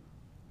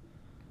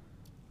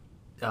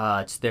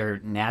 It's their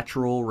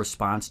natural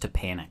response to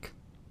panic.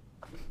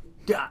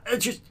 Yeah,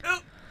 it's just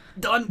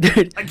done.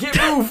 Dude, I can't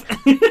move.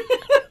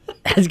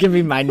 That's gonna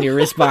be my new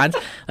response.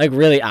 Like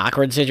really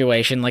awkward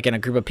situation, like in a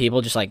group of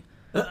people, just like,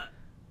 and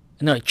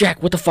they're like,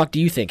 Jack, what the fuck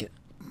do you think?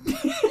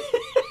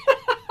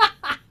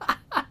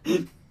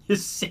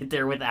 Just sit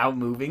there without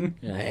moving.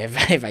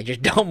 If I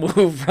just don't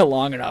move for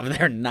long enough,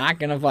 they're not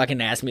gonna fucking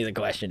ask me the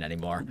question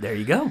anymore. There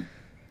you go.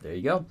 There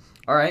you go.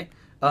 All right.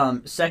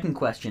 Second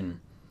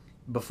question.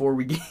 Before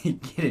we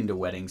get into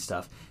wedding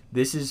stuff,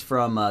 this is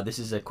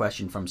a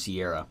question from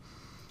Sierra.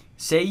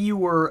 Say you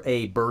were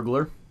a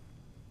burglar.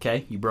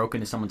 Okay, you broke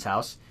into someone's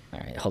house. All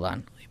right, hold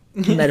on.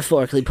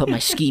 Metaphorically, put my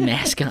ski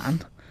mask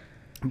on.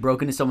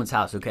 Broke into someone's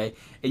house, okay,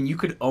 and you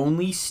could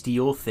only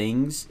steal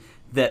things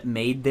that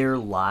made their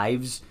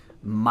lives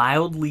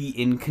mildly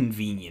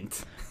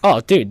inconvenient.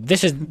 Oh, dude,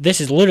 this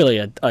is literally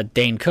a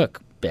Dane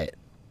Cook bit.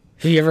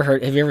 Have you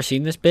ever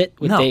seen this bit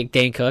with No.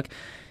 Dane Cook?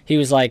 He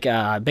was like,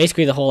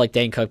 basically the whole like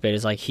Dane Cook bit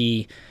is like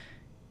he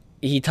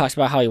talks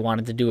about how he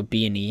wanted to do a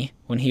B&E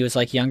when he was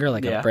like younger,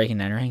 like a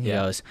breaking and entering.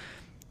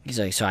 He's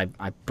like, so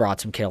I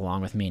brought some kid along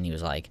with me, and he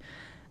was like,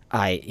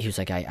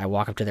 I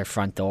walk up to their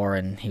front door,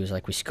 and he was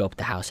like, we scoped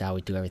the house out,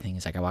 we do everything.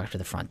 He's like, I walk up to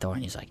the front door,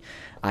 and he's like,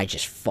 I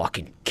just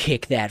fucking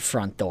kick that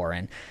front door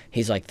in.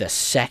 He's like, the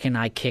second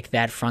I kicked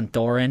that front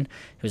door in,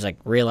 he was like,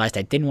 realized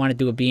I didn't want to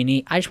do a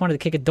B&E, I just wanted to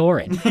kick a door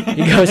in.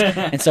 He goes,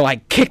 and so I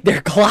kicked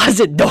their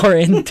closet door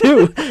in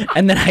too,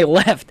 and then I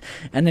left.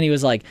 And then he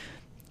was like,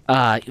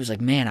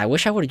 man, I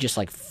wish I would have just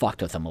like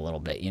fucked with them a little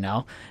bit, you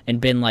know,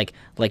 and been like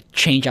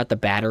change out the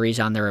batteries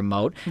on their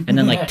remote. And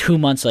then like 2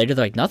 months later,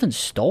 they're like, nothing's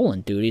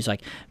stolen, dude. He's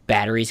like,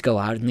 batteries go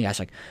out, and the guy's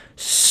like,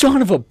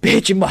 son of a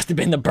bitch, it must have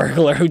been the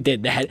burglar who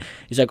did that.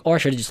 He's like, or I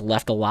should have just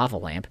left a lava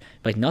lamp.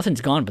 Like,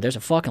 nothing's gone, but there's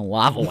a fucking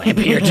lava lamp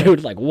here,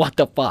 dude. Like, what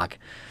the fuck?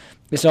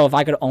 So if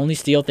I could only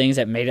steal things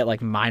that made it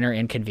like minor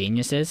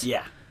inconveniences,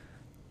 Yeah.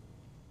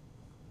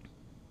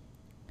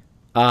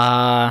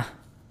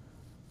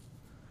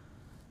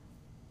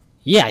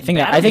 yeah, I think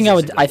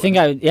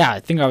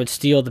I would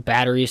steal the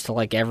batteries to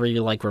like every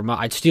like remote.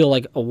 I'd steal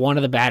like one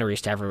of the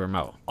batteries to every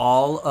remote.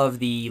 All of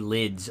the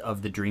lids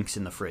of the drinks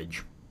in the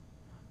fridge.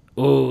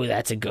 Ooh,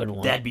 that's a good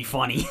one. That'd be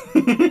funny.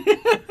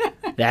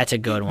 That's a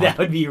good one. That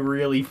would be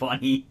really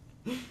funny.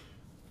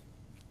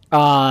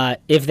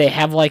 If they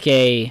have like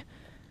a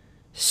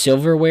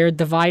silverware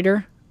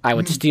divider, I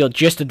would steal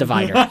just the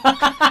divider.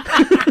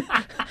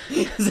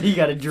 So you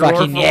got a drawer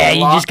Fucking full yeah, of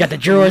you just got the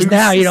drawers loose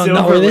now. You don't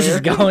know where this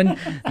is silverware.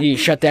 going. You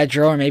shut that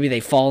drawer, maybe they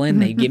fall in,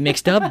 they get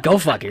mixed up. Go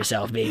fuck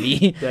yourself,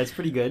 baby. That's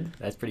pretty good.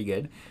 That's pretty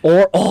good.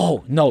 Or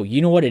oh no,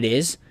 you know what it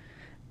is?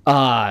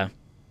 I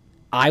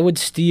would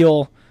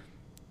steal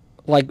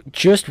like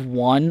just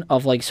one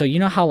of like, so you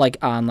know how like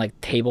on like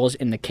tables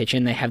in the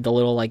kitchen they have the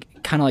little like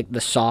kind of like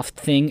the soft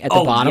thing at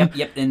the bottom.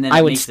 Yep. And then I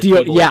it would makes the steal.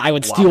 table Yeah, I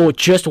would wobble. steal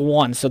just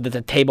one so that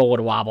the table would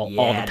wobble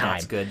all the Yeah, time.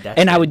 that's good, that's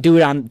and I good. would do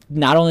it on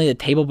not only the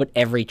table but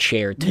every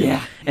chair too.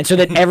 Yeah. And so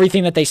that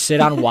everything that they sit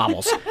on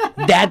wobbles.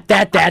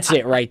 That's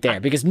it right there.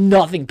 Because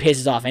nothing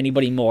pisses off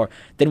anybody more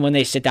than when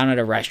they sit down at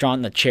a restaurant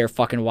and the chair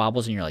fucking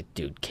wobbles and you're like,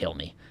 dude, kill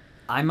me.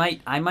 I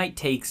might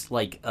take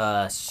like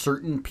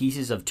certain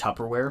pieces of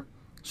Tupperware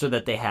so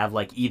that they have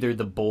like either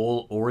the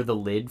bowl or the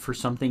lid for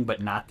something,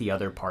 but not the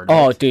other part of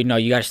Oh, it. dude, no,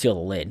 you gotta steal the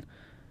lid.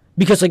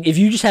 Because, like, if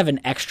you just have an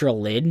extra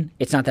lid,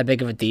 it's not that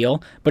big of a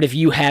deal. But if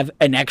you have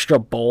an extra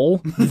bowl,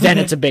 then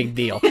it's a big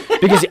deal.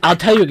 Because I'll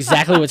tell you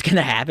exactly what's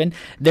gonna happen.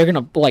 They're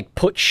gonna, like,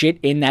 put shit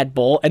in that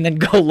bowl and then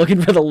go looking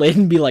for the lid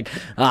and be like,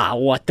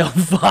 what the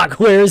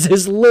fuck? Where is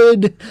this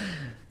lid?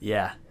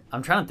 Yeah,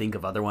 I'm trying to think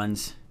of other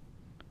ones.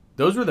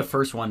 Those were the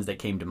first ones that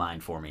came to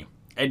mind for me.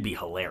 It'd be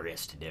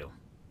hilarious to do.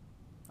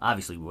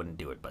 Obviously, we wouldn't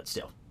do it, but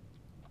still.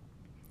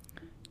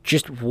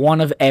 Just one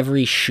of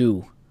every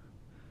shoe.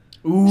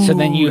 Ooh, So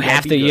then you that'd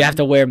have be to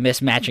good. wear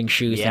mismatching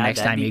shoes the next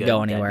that'd time be you good, go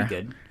that'd anywhere. be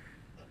good.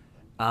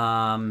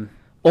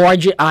 Or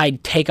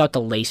I'd take out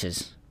the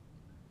laces.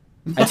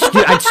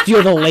 I'd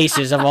steal the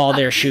laces of all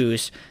their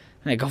shoes.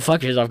 Like, go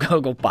fuck yourself.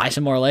 Go buy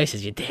some more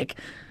laces, you dick.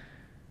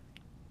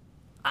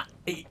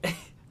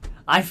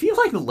 I feel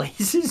like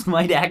laces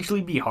might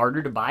actually be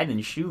harder to buy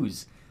than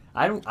shoes.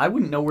 I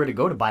wouldn't know where to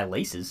go to buy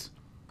laces.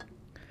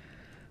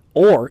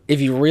 Or if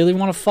you really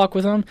want to fuck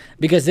with them,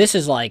 because this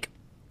is like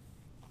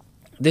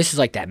this is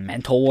like that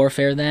mental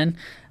warfare then.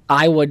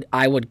 I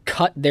would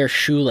cut their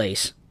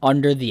shoelace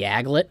under the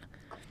aglet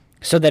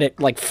so that it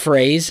like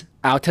frays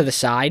out to the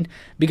side,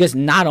 because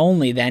not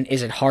only then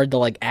is it hard to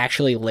like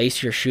actually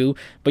lace your shoe,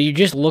 but you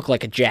just look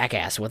like a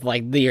jackass with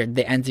like the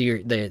ends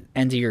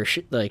of your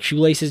like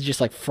shoelaces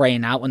just like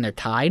fraying out when they're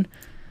tied.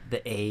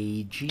 The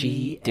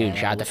AG. Dude,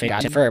 shout out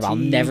to Ferb.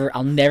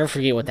 I'll never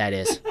forget what that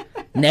is.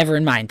 Never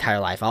in my entire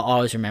life. I'll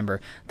always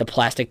remember the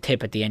plastic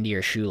tip at the end of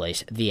your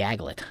shoelace, the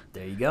aglet.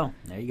 There you go.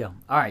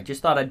 All right,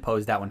 just thought I'd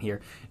pose that one here.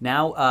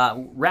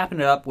 Now, wrapping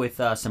it up with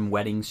some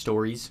wedding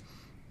stories.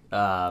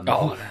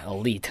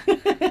 Elite.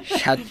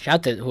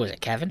 shout to, who was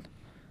it, Kevin?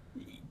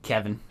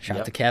 Kevin. Shout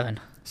out to Kevin.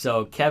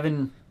 So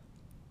Kevin,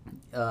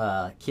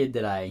 kid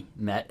that I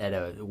met at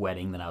a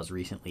wedding that I was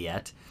recently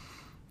at,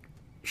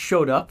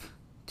 showed up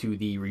to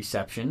the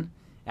reception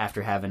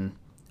after having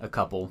a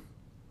couple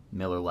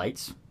Miller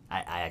Lights.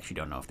 I actually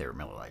don't know if they were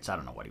Miller Lights. I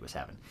don't know what he was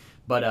having.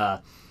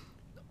 But,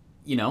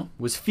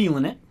 was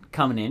feeling it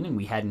coming in, and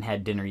we hadn't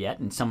had dinner yet,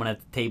 and someone at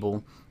the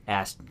table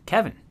asked,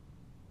 Kevin,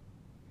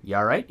 you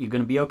all right? You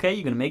going to be okay?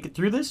 You going to make it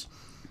through this?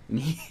 And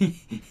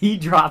he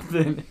dropped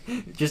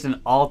just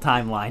an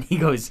all-time line. He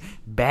goes,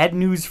 bad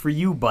news for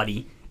you,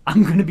 buddy.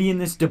 I'm going to be in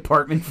this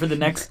department for the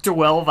next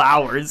 12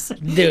 hours.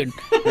 Dude,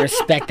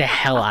 respect the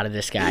hell out of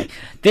this guy.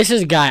 This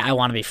is a guy I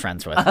want to be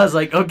friends with. I was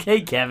like, okay,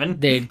 Kevin.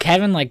 Dude,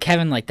 Kevin,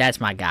 that's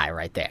my guy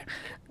right there.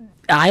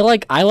 I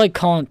like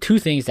calling two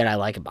things that I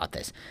like about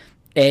this.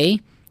 A,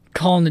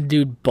 calling the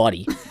dude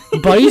buddy.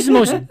 Buddy's the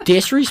most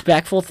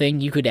disrespectful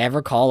thing you could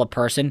ever call a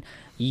person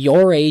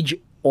your age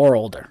or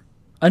older.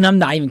 And I'm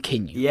not even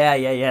kidding you.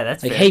 Yeah,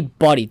 that's like, fair. hey,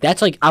 buddy.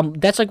 That's like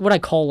what I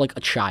call like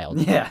a child.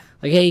 Yeah.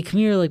 Like, hey, come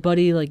here, like,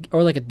 buddy, like,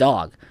 or like a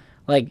dog.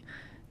 Like,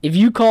 if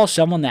you call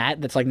someone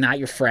that's like not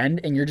your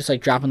friend, and you're just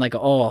like dropping like,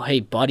 oh,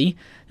 hey, buddy,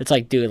 it's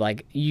like, dude,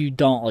 like, you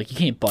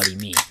can't buddy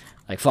me.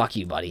 Like, fuck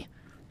you, buddy.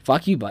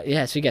 Fuck you, buddy.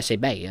 Yeah, so you gotta say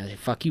back. You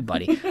fuck you,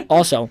 buddy.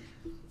 Also,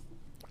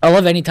 I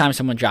love anytime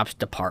someone drops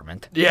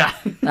department. Yeah.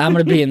 I'm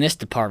gonna be in this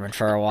department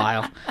for a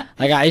while.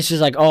 Like, it's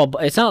just like, oh,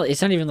 it's not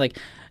even like,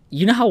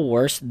 you know how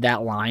worse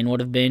that line would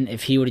have been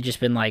if he would have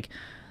just been like,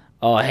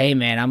 oh, hey,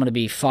 man, I'm gonna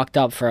be fucked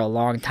up for a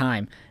long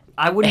time.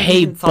 I wouldn't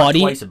even thought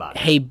twice about it.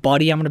 Hey,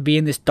 buddy, I'm going to be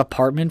in this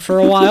department for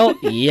a while?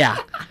 Yeah.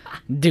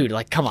 Dude,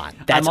 like, come on.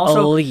 That's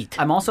elite.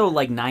 I'm also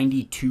like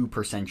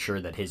 92% sure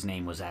that his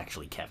name was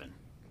actually Kevin.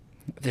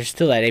 There's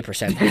still that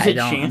 8%.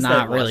 I'm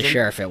not really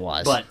sure if it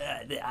was. But,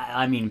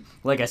 I mean,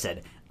 like I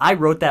said, I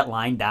wrote that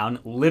line down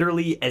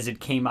literally as it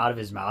came out of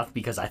his mouth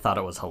because I thought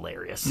it was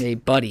hilarious. Hey,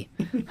 buddy,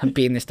 I'm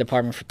being in this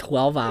department for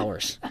 12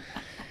 hours.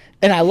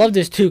 And I love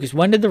this, too, because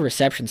when did the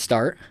reception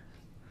start?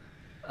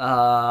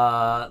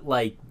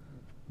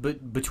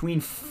 But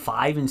between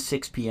 5 and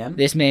 6 p.m.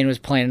 This man was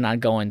planning on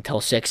going until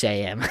 6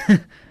 a.m.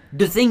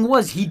 The thing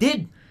was, he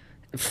did.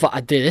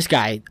 Dude, this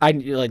guy,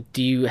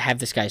 do you have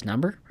this guy's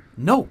number?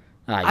 No.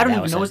 I don't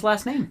even know his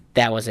last name.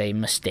 That was a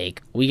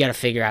mistake. We got to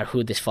figure out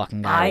who this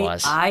fucking guy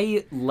was.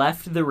 I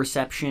left the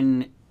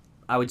reception,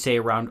 I would say,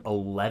 around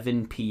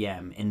 11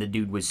 p.m., and the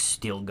dude was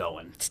still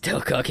going. Still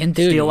cooking,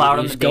 dude. Still out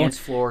on the dance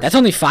floor. That's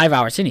only 5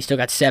 hours in. He still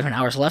got 7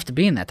 hours left to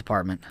be in that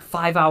department.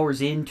 5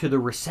 hours into the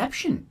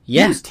reception.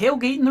 Yeah. He was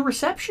tailgating the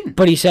reception.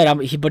 But he said, I'm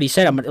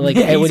like,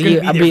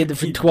 Yeah, I'll be there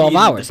for 12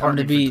 hours. I'm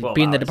going to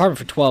be in the department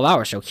for 12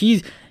 hours. So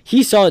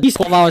he saw these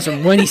 12 hours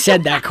from when he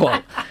said that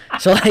quote.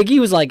 So, like, he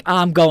was like,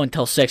 I'm going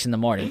till 6 in the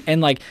morning. And,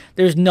 like,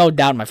 there's no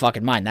doubt in my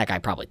fucking mind that guy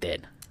probably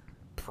did.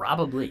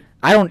 Probably.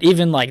 I don't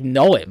even, like,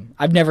 know him.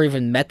 I've never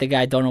even met the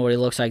guy. Don't know what he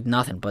looks like.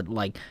 Nothing. But,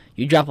 like,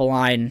 you drop a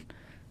line,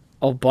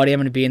 oh, buddy, I'm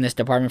going to be in this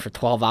department for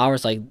 12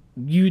 hours. Like,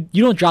 you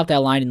don't drop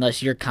that line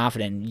unless you're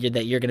confident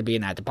that you're going to be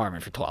in that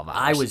department for 12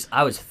 hours.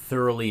 I was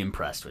thoroughly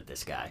impressed with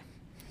this guy.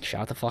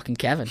 Shout out to fucking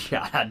Kevin.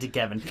 Shout out to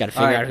Kevin. Got to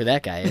figure out who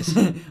that guy is.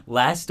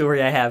 Last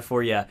story I have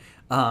for you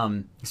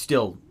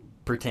still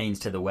pertains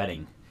to the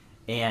wedding.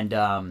 And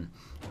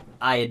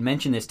I had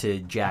mentioned this to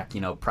Jack,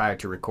 prior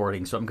to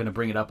recording, so I'm going to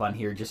bring it up on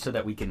here just so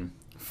that we can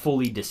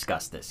fully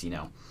discuss this,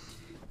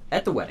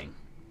 At the wedding,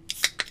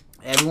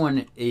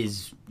 everyone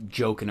is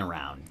joking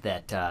around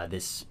that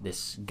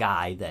this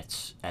guy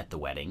that's at the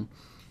wedding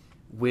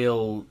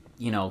will,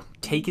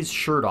 take his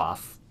shirt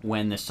off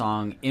when the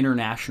song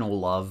International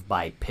Love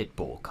by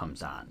Pitbull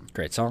comes on.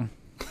 Great song.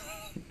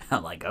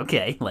 I'm like,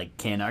 okay,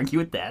 can't argue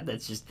with that.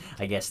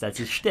 I guess that's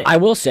his shtick. I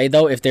will say,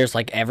 though, if there's,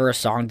 ever a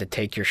song to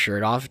take your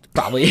shirt off,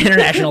 probably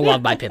International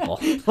Love by Pitbull.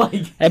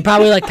 And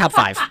probably, top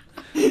 5.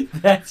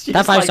 That's just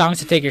top 5 songs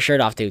to take your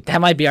shirt off, dude. That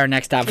might be our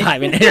next top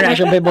 5. And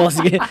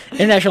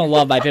International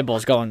Love by Pitbull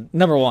is going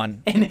number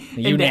 1. And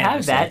to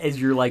have that as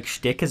your,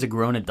 shtick as a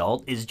grown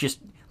adult is just,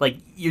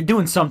 you're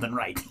doing something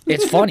right.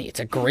 It's funny.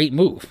 It's a great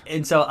move.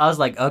 And so I was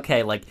like,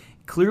 okay,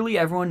 clearly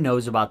everyone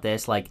knows about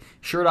this.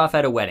 Shirt off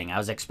at a wedding. I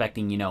was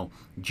expecting,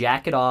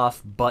 jacket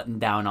off, button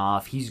down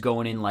off. He's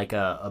going in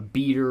a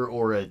beater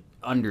or a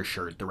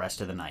undershirt the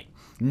rest of the night.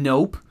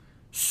 Nope.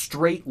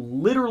 Straight,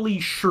 literally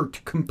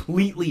shirt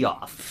completely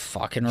off.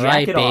 Fucking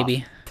right, jacket baby.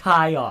 Off,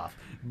 tie off,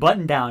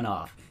 button down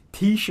off,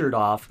 t-shirt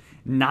off,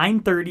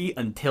 9:30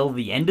 until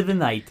the end of the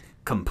night.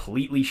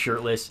 completely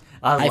shirtless.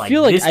 I was I like,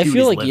 feel like this dude is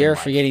you're living life.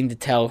 forgetting to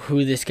tell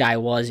who this guy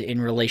was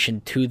in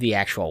relation to the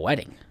actual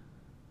wedding.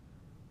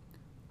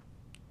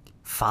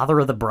 Father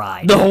of the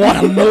bride. No, what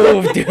a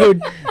move,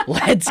 dude.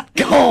 Let's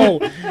go.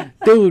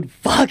 Dude,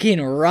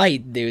 fucking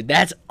right, dude.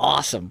 That's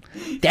awesome.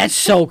 That's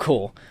so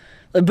cool.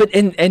 But,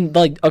 and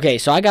like, okay,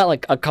 so I got,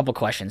 like, a couple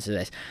questions to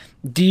this.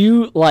 Do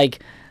you, like,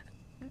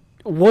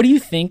 what do you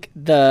think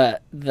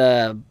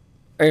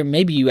or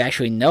maybe you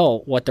actually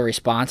know what the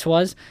response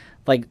was?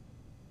 Like,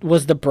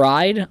 was the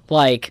bride,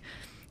 like,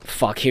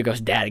 fuck, here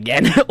goes dad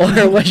again?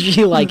 Or was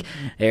she like,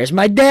 there's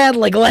my dad,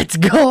 like, let's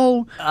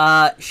go?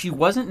 She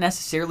wasn't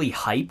necessarily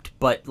hyped,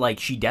 but, like,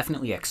 she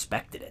definitely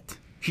expected it.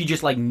 She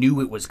just, like, knew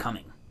it was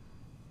coming.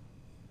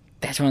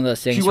 That's one of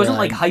those things. She wasn't,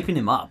 like, hyping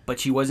him up, but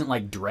she wasn't,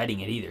 like,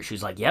 dreading it either. She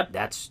was like, yep,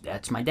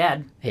 that's my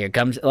dad. Here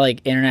comes,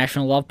 like,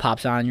 International Love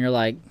pops on, and you're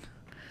like...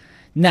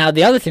 Now,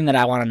 the other thing that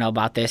I want to know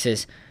about this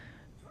is,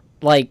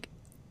 like,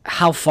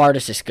 how far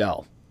does this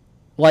go?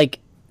 Like,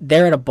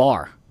 they're at a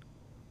bar.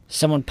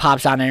 Someone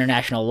pops on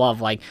International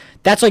Love. Like,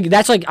 that's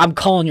like I'm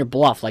calling your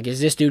bluff. Like,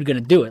 is this dude going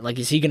to do it? Like,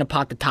 is he going to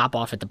pop the top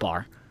off at the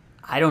bar?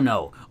 I don't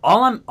know.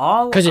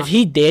 Because if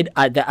he did,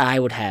 I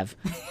would have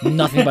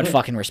nothing but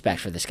fucking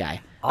respect for this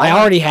guy. I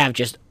already have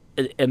just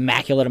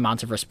immaculate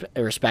amounts of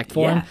respect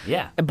for him.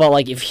 Yeah. But,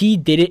 like, if he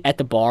did it at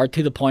the bar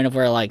to the point of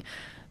where, like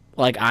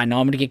I know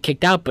I'm gonna get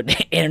kicked out,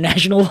 but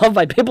International Love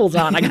by Pitbull's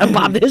on. I gotta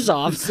pop this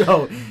off.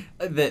 So,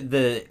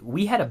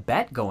 we had a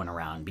bet going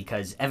around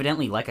because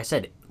evidently, like I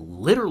said,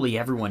 literally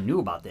everyone knew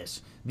about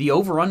this. The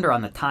over/under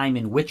on the time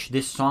in which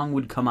this song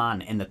would come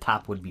on and the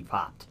top would be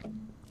popped.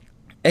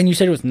 And you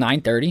said it was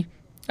 9:30.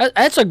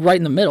 That's like right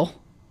in the middle.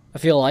 I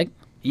feel like.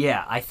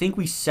 Yeah, I think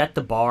we set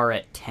the bar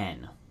at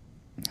 10.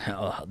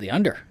 The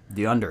under.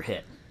 The under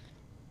hit.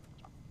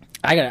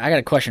 I got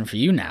a question for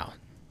you now.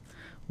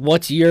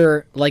 What's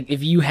your, like,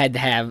 if you had to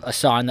have a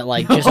song that,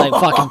 like, just, like,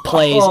 fucking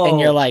plays and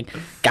you're like,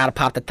 gotta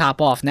pop the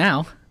top off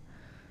now?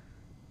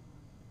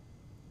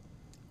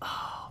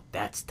 Oh,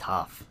 that's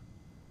tough.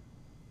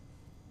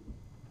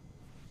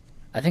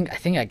 I think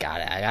I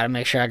got it. I gotta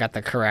make sure I got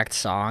the correct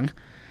song.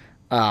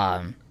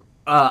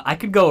 I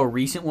could go a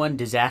recent one,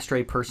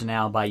 Desastre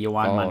Personnel by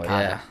Yohan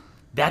Moncada. Yeah.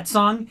 That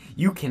song,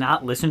 you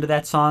cannot listen to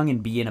that song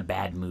and be in a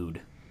bad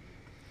mood.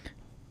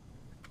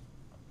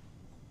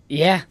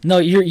 Yeah, no,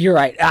 you're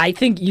right. I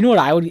think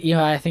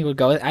I think would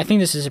go with. I think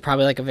this is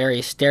probably like a very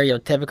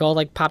stereotypical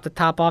like pop the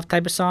top off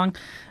type of song,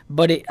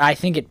 but I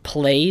think it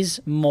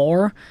plays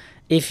more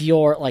if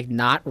you're like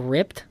not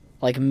ripped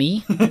like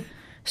me.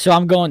 So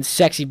I'm going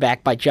 "Sexy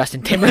Back" by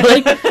Justin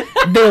Timberlake.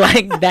 Dude,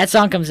 like that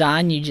song comes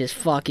on, you just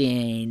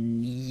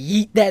fucking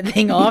yeet that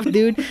thing off,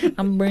 dude.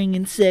 I'm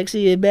bringing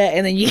sexy back,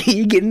 and then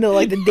you get into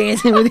like the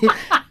dancing with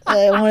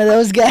one of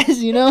those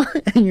guys, you know,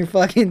 and you're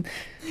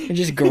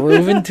just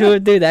grooving to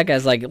it, dude. That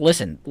guy's like,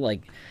 listen,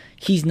 like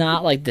he's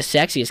not like the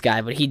sexiest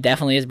guy, but he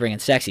definitely is bringing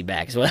sexy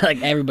back. Is what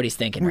like everybody's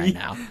thinking right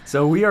now.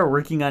 So we are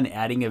working on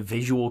adding a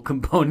visual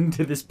component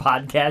to this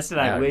podcast, and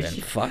I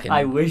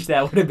wish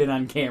that would have been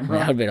on camera. That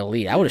would have been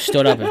elite. I would have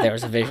stood up if there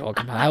was a visual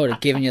component. I would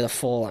have given you the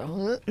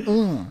full.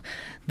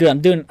 Dude, I'm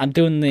doing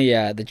the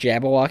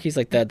Jabberwockies,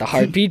 like the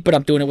heartbeat, but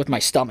I'm doing it with my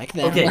stomach.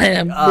 Then.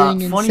 Okay.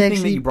 Funny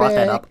thing that you brought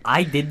that up.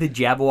 I did the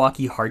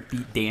Jabberwocky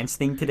heartbeat dance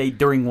thing today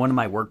during one of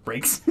my work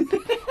breaks.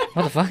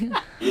 What the fuck?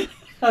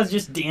 I was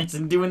just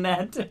dancing, doing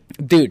that.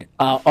 Dude.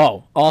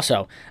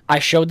 Also, I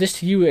showed this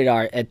to you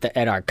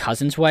at our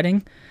cousin's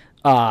wedding.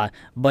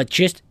 But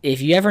just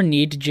if you ever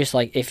need to just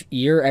like if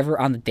you're ever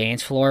on the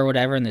dance floor or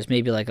whatever, and there's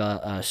maybe like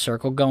a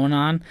circle going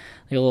on,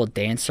 like a little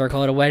dance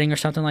circle at a wedding or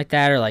something like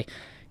that, or like.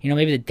 You know,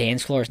 maybe the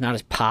dance floor is not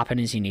as popping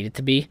as you need it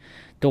to be.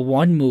 The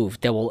one move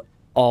that will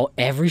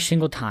every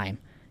single time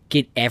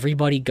get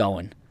everybody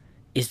going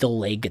is the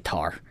leg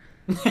guitar.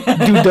 Dude,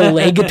 the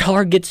leg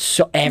guitar gets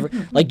so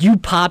like you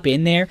pop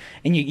in there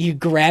and you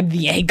grab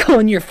the ankle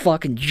and you're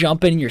fucking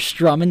jumping and you're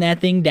strumming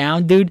that thing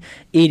down, dude.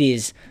 It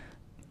is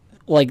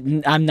like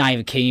I'm not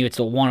even kidding you. It's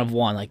a one of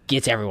one. Like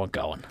gets everyone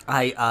going.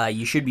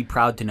 You should be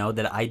proud to know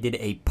that I did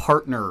a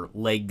partner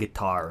leg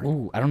guitar.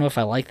 Ooh, I don't know if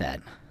I like that.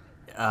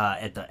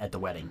 At the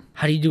wedding.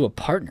 How do you do a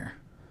partner?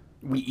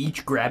 We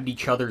each grabbed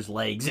each other's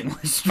legs and was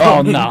Oh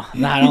strumming. no,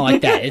 I don't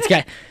like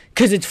that.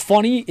 Because it's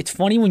funny. It's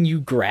funny when you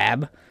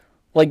grab,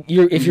 like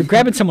if you're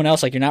grabbing someone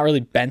else, like you're not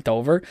really bent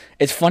over.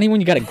 It's funny when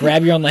you got to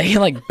grab your own leg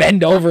and like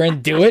bend over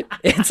and do it.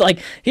 It's like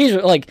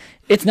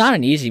it's not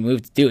an easy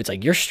move to do. It's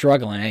like you're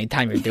struggling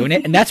anytime you're doing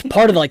it, and that's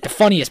part of like the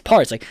funniest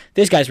part. It's like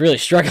this guy's really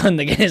struggling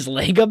to get his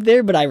leg up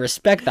there, but I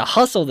respect the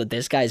hustle that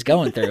this guy's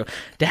going through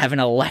to have an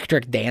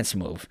electric dance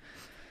move.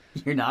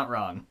 You're not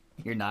wrong.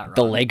 You're not wrong.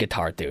 The leg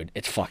guitar, dude.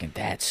 It's fucking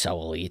that's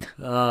so elite.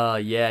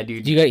 Yeah,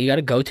 dude. You got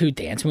a go-to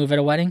dance move at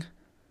a wedding?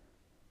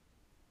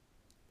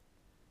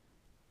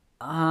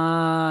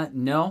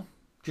 No.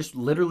 Just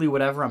literally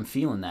whatever I'm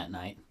feeling that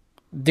night.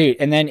 Dude,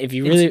 and then if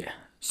you really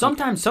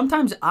sometimes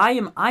I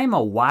am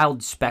a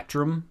wild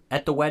spectrum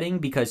at the wedding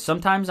because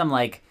sometimes I'm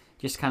like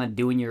just kind of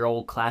doing your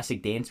old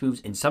classic dance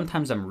moves and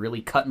sometimes I'm really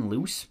cutting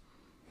loose.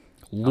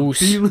 loose.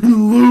 Feeling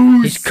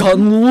loose. He's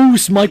cutting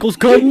loose. Michael's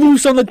cutting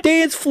loose on the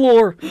dance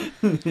floor.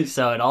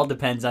 So it all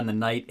depends on the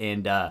night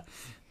and the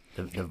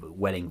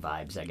wedding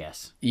vibes, I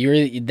guess.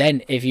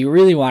 Then if you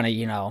really want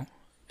to,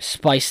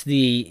 spice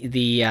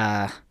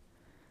the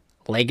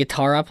leg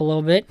guitar up a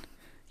little bit,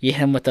 you hit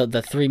him with the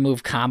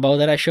 3-move combo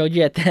that I showed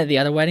you at the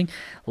other wedding.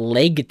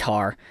 Leg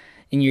guitar.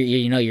 And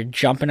you're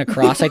jumping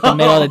across like the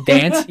middle of the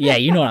dance. Yeah,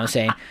 you know what I'm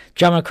saying.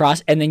 Jumping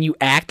across, and then you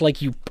act like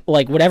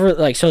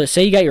so.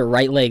 Say you got your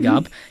right leg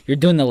up, you're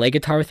doing the leg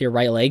guitar with your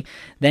right leg.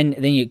 Then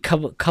you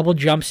couple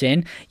jumps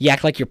in, you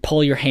act like you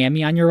pull your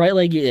hammy on your right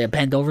leg. You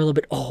bend over a little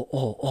bit.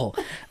 Oh!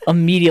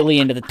 Immediately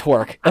into the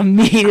twerk.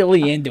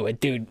 Immediately into it,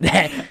 dude.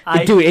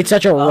 Dude, it's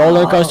such a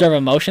roller coaster of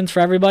emotions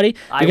for everybody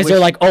because they're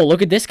like, oh,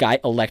 look at this guy,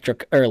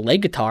 electric or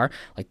leg guitar.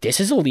 Like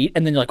this is elite,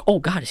 and then you're like, oh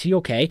God, is he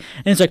okay?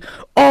 And it's like,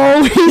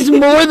 oh, he's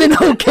more than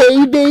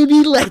okay,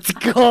 baby, let's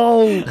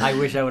go. I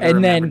wish I would have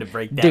remembered to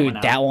break that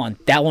one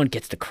out. That one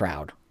gets the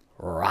crowd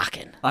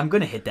rocking. I'm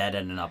going to hit that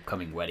at an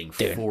upcoming wedding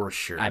for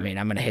sure. I mean,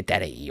 I'm going to hit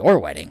that at your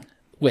wedding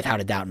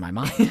without a doubt in my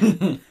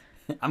mind.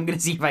 I'm going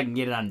to see if I can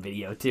get it on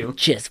video, too.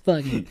 Just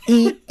fucking,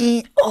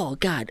 oh,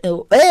 God.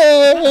 Oh,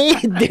 hey.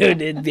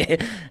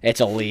 Dude,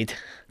 it's elite.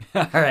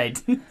 All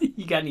right.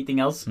 You got anything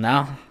else?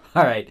 No.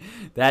 All right.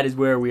 That is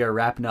where we are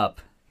wrapping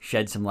up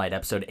Shed Some Light,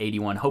 episode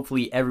 81.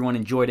 Hopefully everyone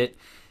enjoyed it.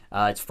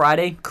 It's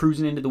Friday,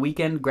 cruising into the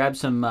weekend. Grab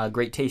some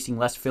great tasting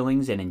less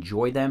fillings and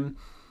enjoy them.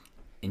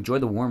 Enjoy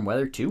the warm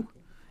weather, too.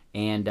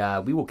 And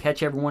we will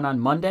catch everyone on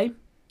Monday.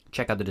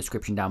 Check out the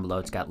description down below.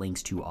 It's got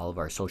links to all of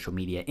our social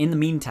media. In the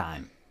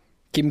meantime,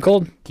 keep them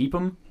cold. Keep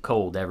them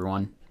cold,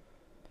 everyone.